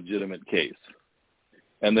be a legitimate case.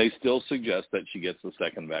 And they still suggest that she gets the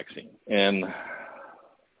second vaccine. And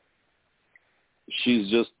she's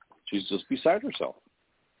just beside herself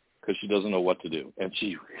because she doesn't know what to do. And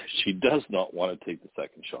she does not want to take the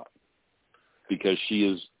second shot because she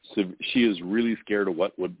is really scared of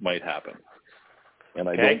what might happen. And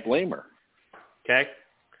I don't blame her. Okay.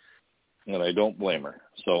 And I don't blame her.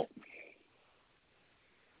 So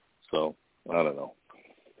I don't know.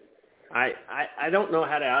 I don't know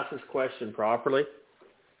how to ask this question properly.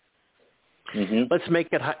 Mm-hmm. Let's make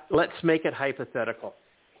it hypothetical.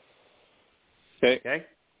 Okay.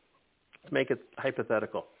 Let's make it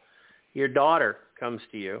hypothetical. Your daughter comes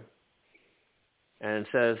to you and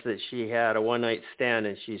says that she had a one-night stand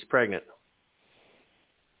and she's pregnant.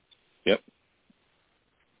 Yep.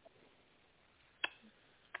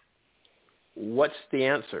 What's the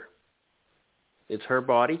answer? It's her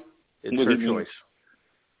body. It's her choice.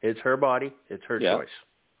 It's her body. It's her choice.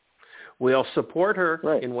 We'll support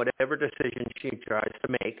her in whatever decision she tries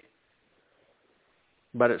to make,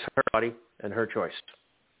 but it's her body and her choice.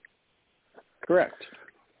 Correct.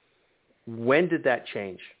 When did that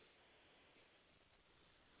change?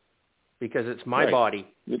 Because it's my body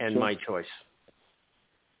and my choice.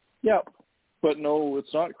 Yeah, but no,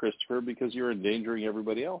 it's not, Christopher, because you're endangering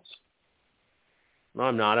everybody else. No,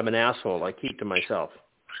 I'm not. I'm an asshole. I keep to myself.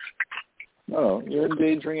 No, you're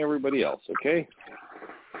endangering everybody else, okay?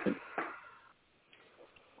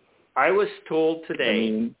 I was told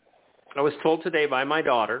today by my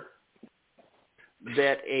daughter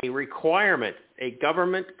that a requirement, a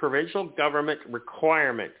provincial government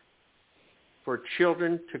requirement for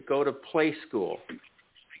children to go to play school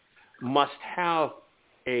must have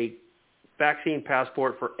a vaccine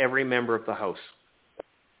passport for every member of the house.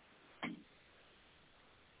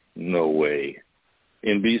 No way.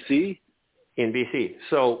 In BC? In BC.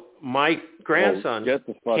 So my grandson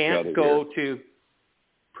can't go to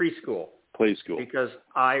preschool. Play school. Because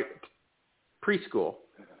I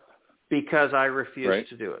refuse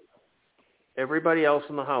to do it. Everybody else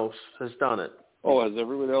in the house has done it. Oh, has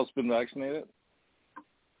everybody else been vaccinated?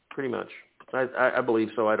 Pretty much. I believe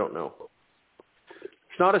so. I don't know.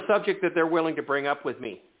 It's not a subject that they're willing to bring up with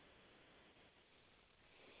me.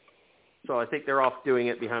 So I think they're off doing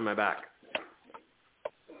it behind my back.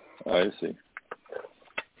 I see.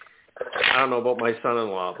 I don't know about my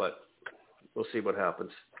son-in-law, but we'll see what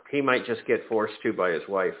happens. He might just get forced to by his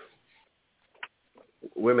wife.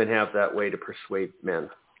 Women have that way to persuade men.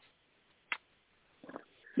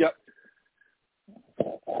 Yep.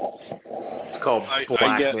 It's called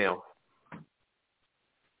blackmail.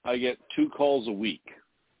 I get 2 calls a week.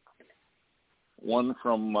 One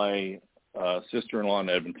from my sister-in-law in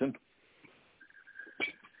Edmonton,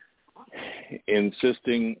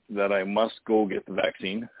 insisting that I must go get the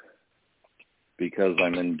vaccine because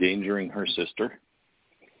I'm endangering her sister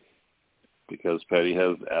because Patty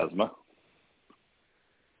has asthma.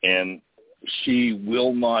 And she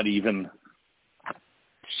will not even,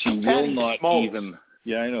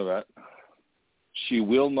 yeah, I know that. She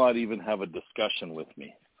will not even have a discussion with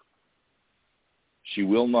me. She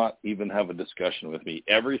will not even have a discussion with me.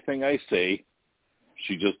 Everything I say,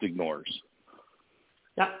 she just ignores.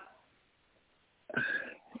 Yeah.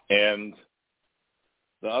 And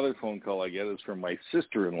the other phone call I get is from my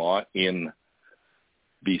sister-in-law in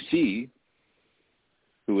BC,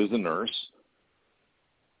 who is a nurse,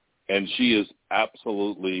 and she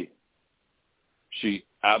absolutely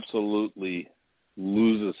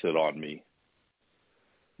loses it on me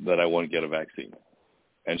that I won't get a vaccine.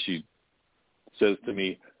 And she says to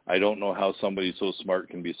me, I don't know how somebody so smart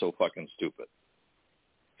can be so fucking stupid.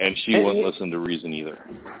 And she won't listen to reason either.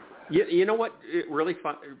 You know what? It really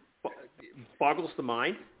boggles the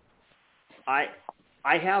mind. I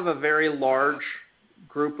have a very large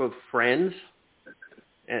group of friends,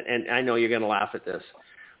 and I know you're going to laugh at this,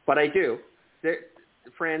 but I do. They're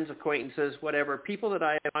friends, acquaintances, whatever, people that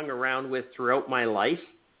I have hung around with throughout my life.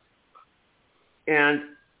 And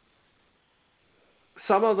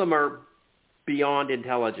some of them are beyond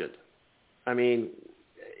intelligent. I mean,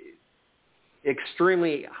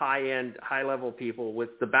 extremely high-end, high-level people with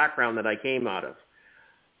the background that I came out of.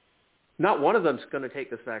 Not one of them's going to take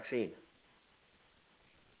this vaccine.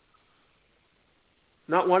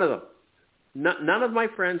 Not one of them. None of my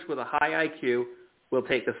friends with a high IQ will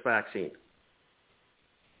take this vaccine.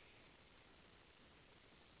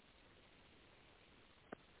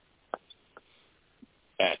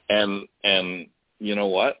 And you know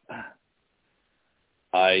what?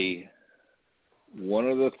 One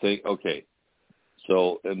of the things, okay,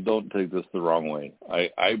 so, and don't take this the wrong way.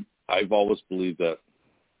 I've always believed that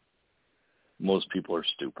most people are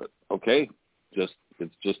stupid, okay? It's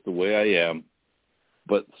just the way I am.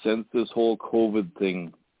 But since this whole COVID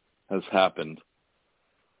thing has happened,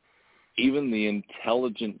 even the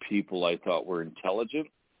intelligent people I thought were intelligent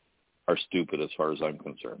are stupid as far as I'm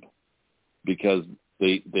concerned. Because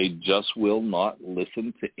they just will not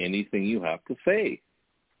listen to anything you have to say.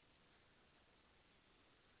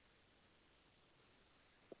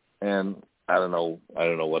 And I don't know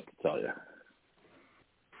what to tell you.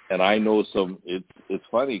 And I know some, it's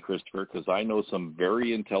funny, Christopher, because I know some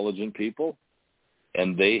very intelligent people,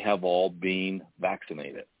 and they have all been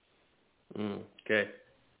vaccinated. Okay.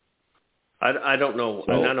 I don't know.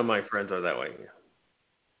 So, none of my friends are that way.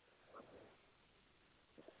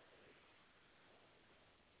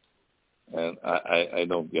 And I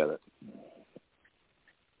don't get it.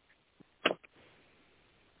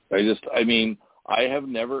 I have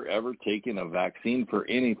never, ever taken a vaccine for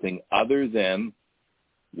anything other than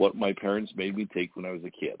what my parents made me take when I was a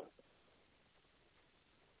kid.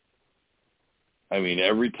 I mean,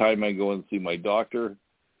 every time I go and see my doctor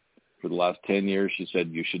for the last 10 years, she said,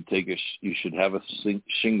 you should have a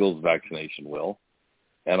shingles vaccination, Will.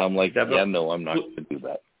 And I'm like, no, I'm not going to do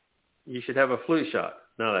that. You should have a flu shot.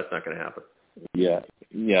 No, that's not going to happen. Yeah,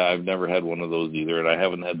 I've never had one of those either, and I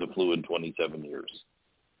haven't had the flu in 27 years.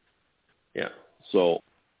 Yeah. So,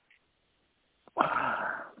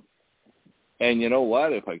 and you know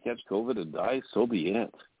what? If I catch COVID and die, so be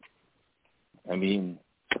it. I mean,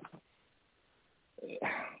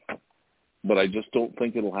 but I just don't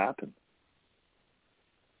think it'll happen.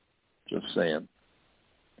 Just saying.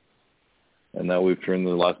 And now we've turned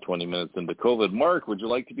the last 20 minutes into COVID. Mark, would you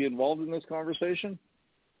like to be involved in this conversation?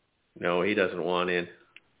 No, he doesn't want in.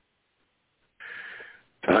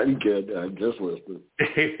 I'm good. I'm just listening.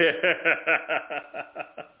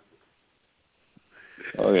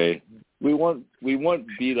 Okay. We won't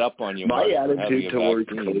beat up on you. My Mark, attitude towards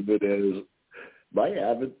vaccine. COVID is, my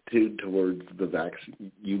attitude towards the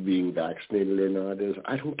vaccine, you being vaccinated or not, is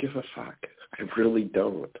I don't give a fuck. I really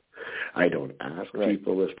don't. I don't ask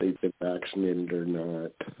people if they've been vaccinated or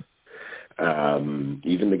not.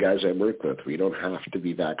 Even the guys I work with, we don't have to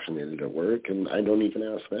be vaccinated at work, and I don't even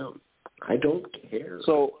ask them. I don't care.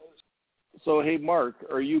 So hey, Mark,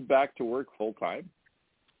 are you back to work full time?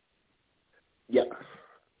 Yeah.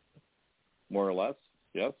 More or less,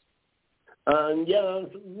 yes? Yeah,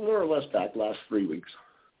 more or less back last 3 weeks.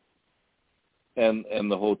 And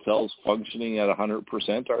the hotel's functioning at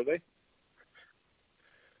 100%, are they?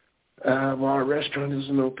 Well, our restaurant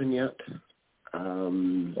isn't open yet.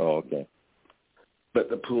 Okay. But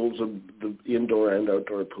the pools, the indoor and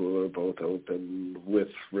outdoor pool, are both open with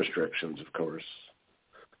restrictions, of course.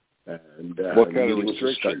 And what kind of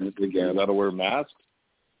restrictions? You got to wear masks?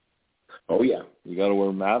 Oh, yeah. You got to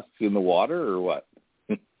wear masks in the water or what?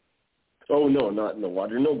 Oh, no, not in the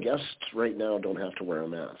water. No, guests right now don't have to wear a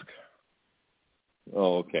mask.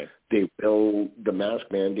 Oh, okay. The mask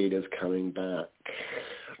mandate is coming back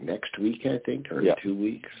next week, I think, or in 2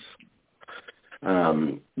 weeks.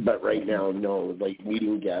 But right now, no, like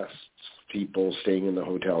meeting guests, people staying in the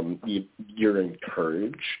hotel, you're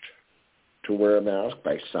encouraged to wear a mask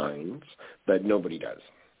by signs, but nobody does,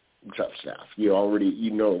 except staff. You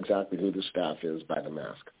know exactly who the staff is by the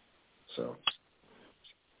mask. So.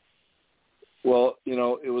 Well,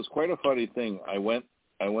 it was quite a funny thing. I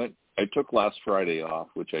took last Friday off,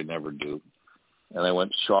 which I never do, and I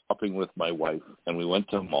went shopping with my wife, and we went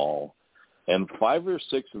to a mall, and 5 or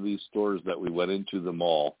 6 of these stores that we went into the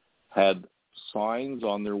mall had signs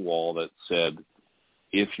on their wall that said,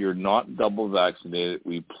 if you're not double vaccinated,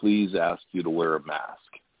 we please ask you to wear a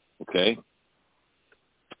mask, okay?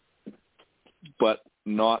 But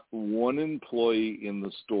not one employee in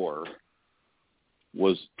the store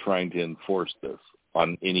was trying to enforce this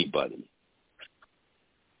on anybody.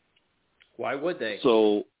 Why would they?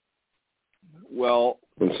 So, well,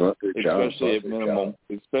 it's not their job,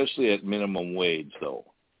 especially at minimum wage, though.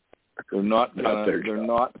 They're not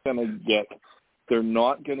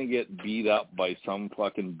gonna get beat up by some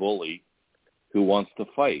fucking bully who wants to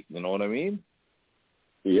fight. You know what I mean?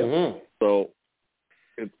 Yeah. Mm-hmm. So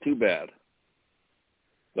it's too bad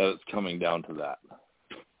that it's coming down to that.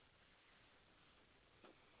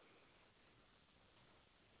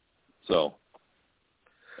 So,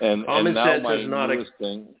 and now my newest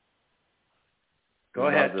thing. Go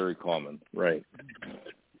ahead. Not very common, right?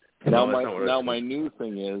 Now my new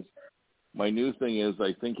thing is,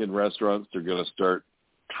 I think in restaurants they're going to start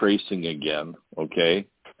tracing again, okay?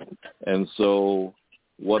 And so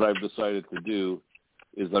what I've decided to do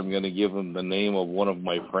is I'm going to give them the name of one of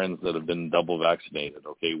my friends that have been double vaccinated,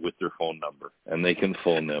 okay, with their phone number, and they can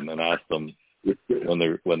phone them and ask them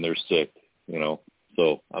when they're sick,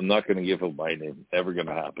 So I'm not going to give them my name. Never going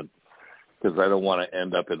to happen, because I don't want to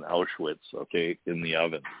end up in Auschwitz, okay, in the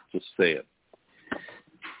oven. Just say it.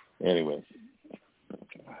 Anyway.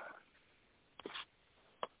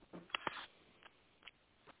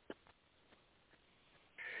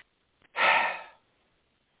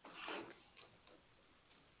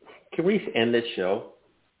 Can we end this show?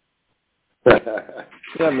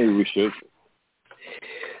 Yeah, maybe we should.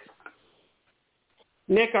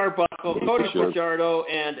 Nick Arbuckle, Cody Sure. Fajardo,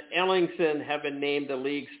 and Ellingson have been named the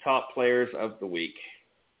league's top players of the week.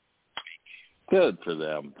 Good for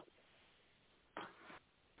them.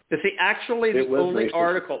 See, actually, the only nice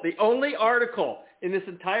article in this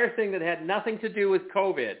entire thing that had nothing to do with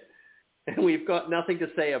COVID, and we've got nothing to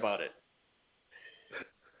say about it.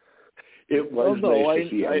 It was nice to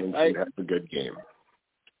see Ellingson have a good game.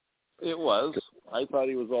 It was. I thought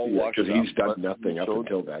he was all washed up. Because he's done nothing up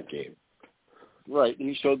until that game. Right.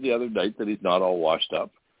 He showed the other night that he's not all washed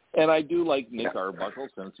up. And I do like Nick Arbuckle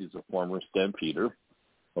since he's a former Stampeder.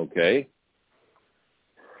 Okay.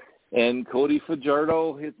 And Cody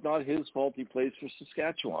Fajardo, it's not his fault he plays for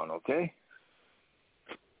Saskatchewan, okay?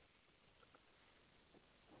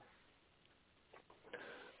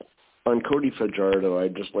 On Cody Fajardo,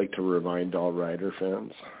 I'd just like to remind all Rider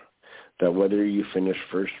fans that whether you finish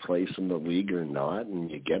first place in the league or not and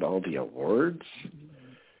you get all the awards,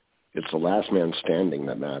 it's the last man standing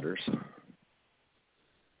that matters.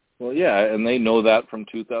 Well, yeah, and they know that from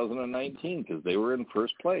 2019 because they were in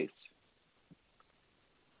first place.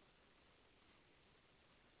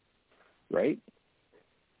 Right?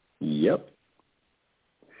 Yep.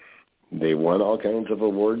 They won all kinds of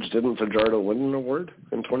awards. Didn't Fajardo win an award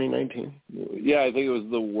in 2019? Yeah, I think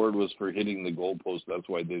the award was for hitting the goalpost. That's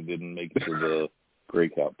why they didn't make it to the Grey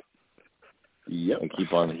Cup. Yep. I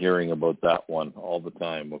keep on hearing about that one all the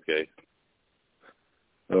time, okay?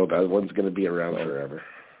 Oh, that one's going to be around forever.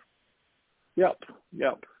 Yep.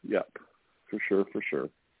 For sure.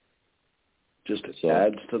 Just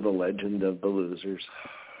adds to the legend of the losers.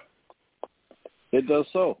 It does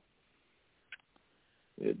so.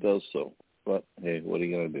 But, hey, what are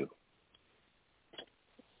you going to do?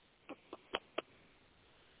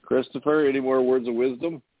 Christopher, any more words of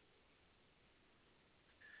wisdom?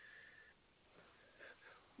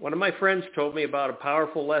 One of my friends told me about a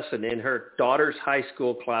powerful lesson in her daughter's high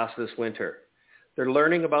school class this winter. They're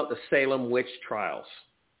learning about the Salem witch trials.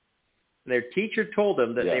 Their teacher told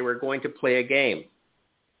them that they were going to play a game.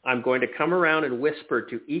 I'm going to come around and whisper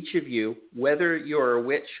to each of you whether you're a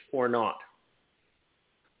witch or not.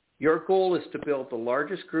 Your goal is to build the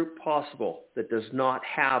largest group possible that does not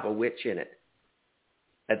have a witch in it.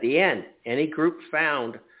 At the end, any group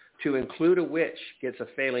found to include a witch gets a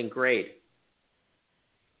failing grade.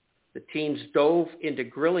 The teams dove into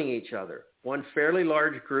grilling each other. One fairly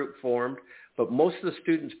large group formed, but most of the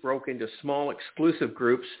students broke into small exclusive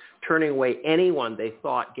groups, turning away anyone they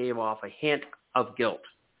thought gave off a hint of guilt.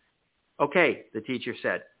 Okay, the teacher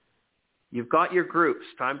said, you've got your groups.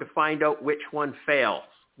 Time to find out which ones fail.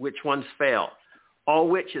 All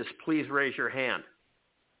witches, please raise your hand.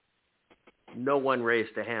 No one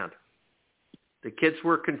raised a hand. The kids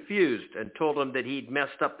were confused and told him that he'd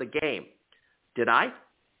messed up the game. Did I?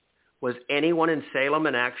 Was anyone in Salem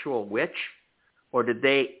an actual witch? Or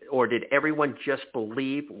did everyone just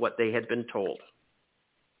believe what they had been told?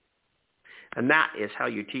 And that is how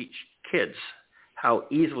you teach kids how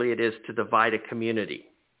easily it is to divide a community.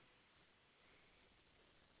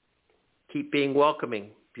 Keep being welcoming,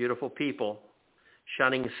 beautiful people.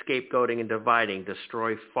 Shunning, scapegoating, and dividing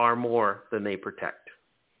destroy far more than they protect.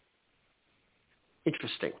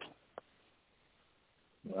 Interesting.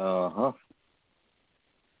 Uh-huh.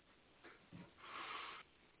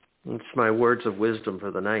 That's my words of wisdom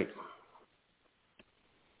for the night.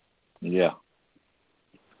 Yeah.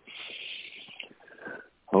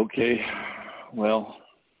 Okay. Well,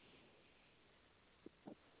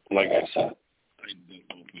 like I said, I don't know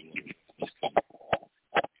if we like this coming.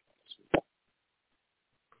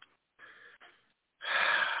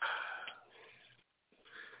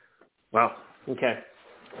 Wow. Okay.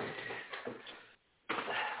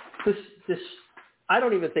 This. I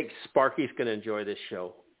don't even think Sparky's going to enjoy this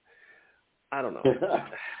show. I don't know.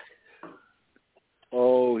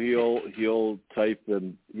 Oh, he'll type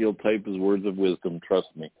his words of wisdom. Trust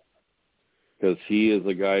me, because he is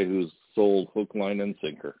a guy who's sold hook, line, and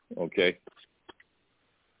sinker. Okay,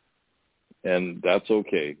 and that's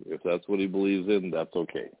okay. If that's what he believes in, that's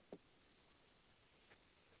okay.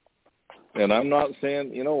 And I'm not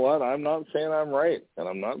saying, you know what? I'm not saying I'm right, and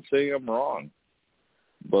I'm not saying I'm wrong.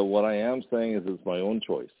 But what I am saying is it's my own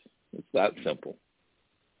choice. It's that simple.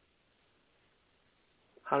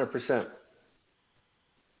 100%.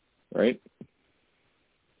 Right?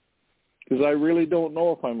 Because I really don't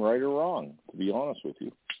know if I'm right or wrong, to be honest with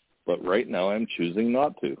you. But right now I'm choosing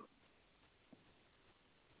not to.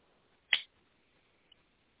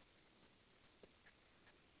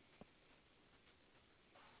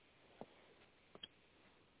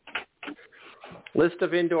 List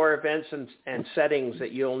of indoor events and settings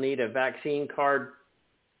that you'll need a vaccine card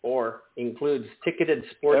or includes ticketed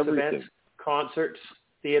sports events, concerts,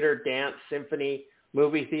 theater, dance, symphony,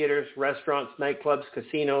 movie theaters, restaurants, nightclubs,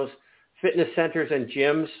 casinos, fitness centers, and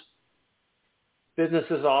gyms.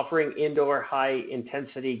 Businesses offering indoor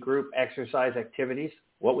high-intensity group exercise activities.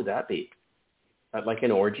 What would that be? Like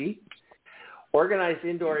an orgy? Organized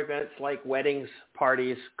indoor events like weddings,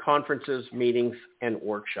 parties, conferences, meetings, and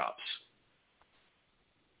workshops.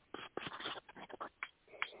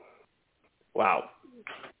 Wow.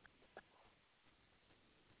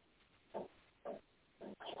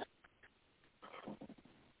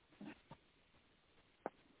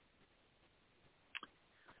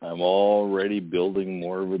 I'm already building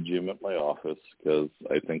more of a gym at my office because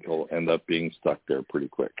I think I'll end up being stuck there pretty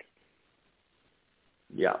quick.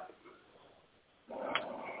 Yeah.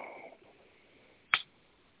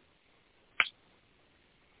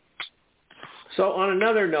 So on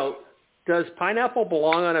another note, does pineapple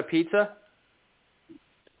belong on a pizza?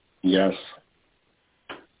 Yes.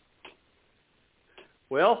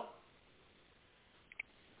 Will?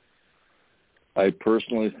 I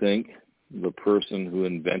personally think the person who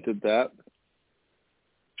invented that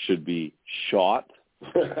should be shot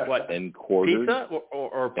What? and quartered. Pizza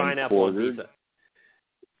or pineapple on pizza?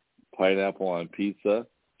 Pineapple on pizza,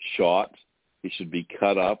 shot. He should be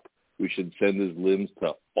cut up. We should send his limbs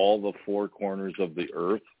to all the four corners of the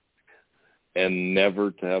earth and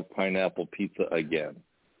never to have pineapple pizza again.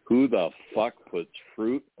 Who the fuck puts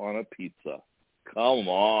fruit on a pizza? Come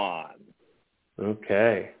on.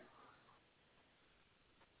 Okay.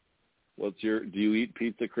 Do you eat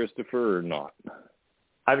pizza, Christopher, or not?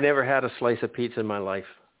 I've never had a slice of pizza in my life.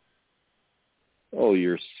 Oh,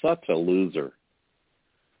 you're such a loser.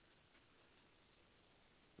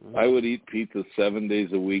 I would eat pizza 7 days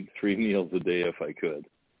a week, 3 meals a day if I could.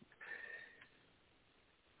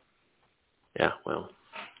 Yeah, well,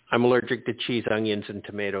 I'm allergic to cheese, onions, and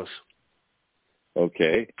tomatoes.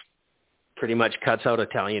 Okay. Pretty much cuts out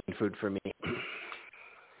Italian food for me.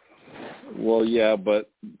 Well, but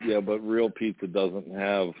real pizza doesn't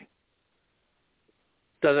have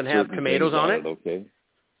tomatoes on it. Okay.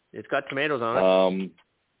 It's got tomatoes on it.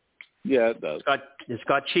 Yeah, it does. It's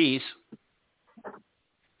got cheese.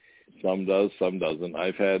 Some does, some doesn't.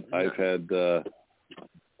 I've had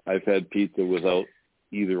pizza without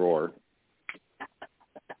either or.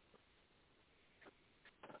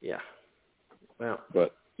 Yeah. Well.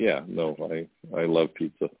 But yeah, no, I love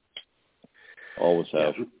pizza. Always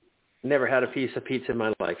have. Yeah. Never had a piece of pizza in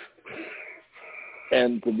my life.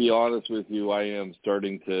 And to be honest with you, I am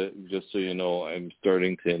starting to, just so you know, I'm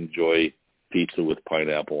starting to enjoy pizza with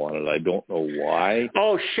pineapple on it. I don't know why.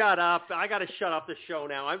 Oh, shut up. I got to shut up the show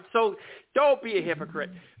now. Don't be a hypocrite.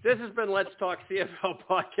 This has been Let's Talk CFL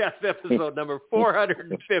podcast episode number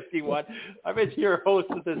 451. I've been your host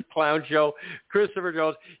of this clown show, Christopher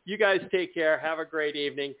Jones. You guys take care. Have a great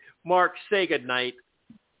evening. Mark, say good night.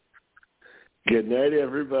 Good night,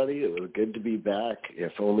 everybody. It was good to be back,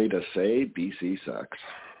 if only to say BC sucks.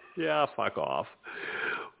 Yeah, fuck off.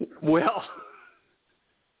 Well.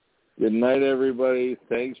 Good night, everybody.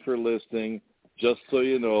 Thanks for listening. Just so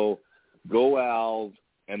you know, go Owls,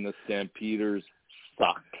 and the Stampeders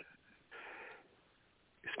suck.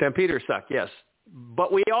 Stampeders suck, yes.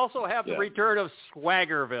 But we also have the return of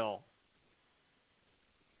Swaggerville.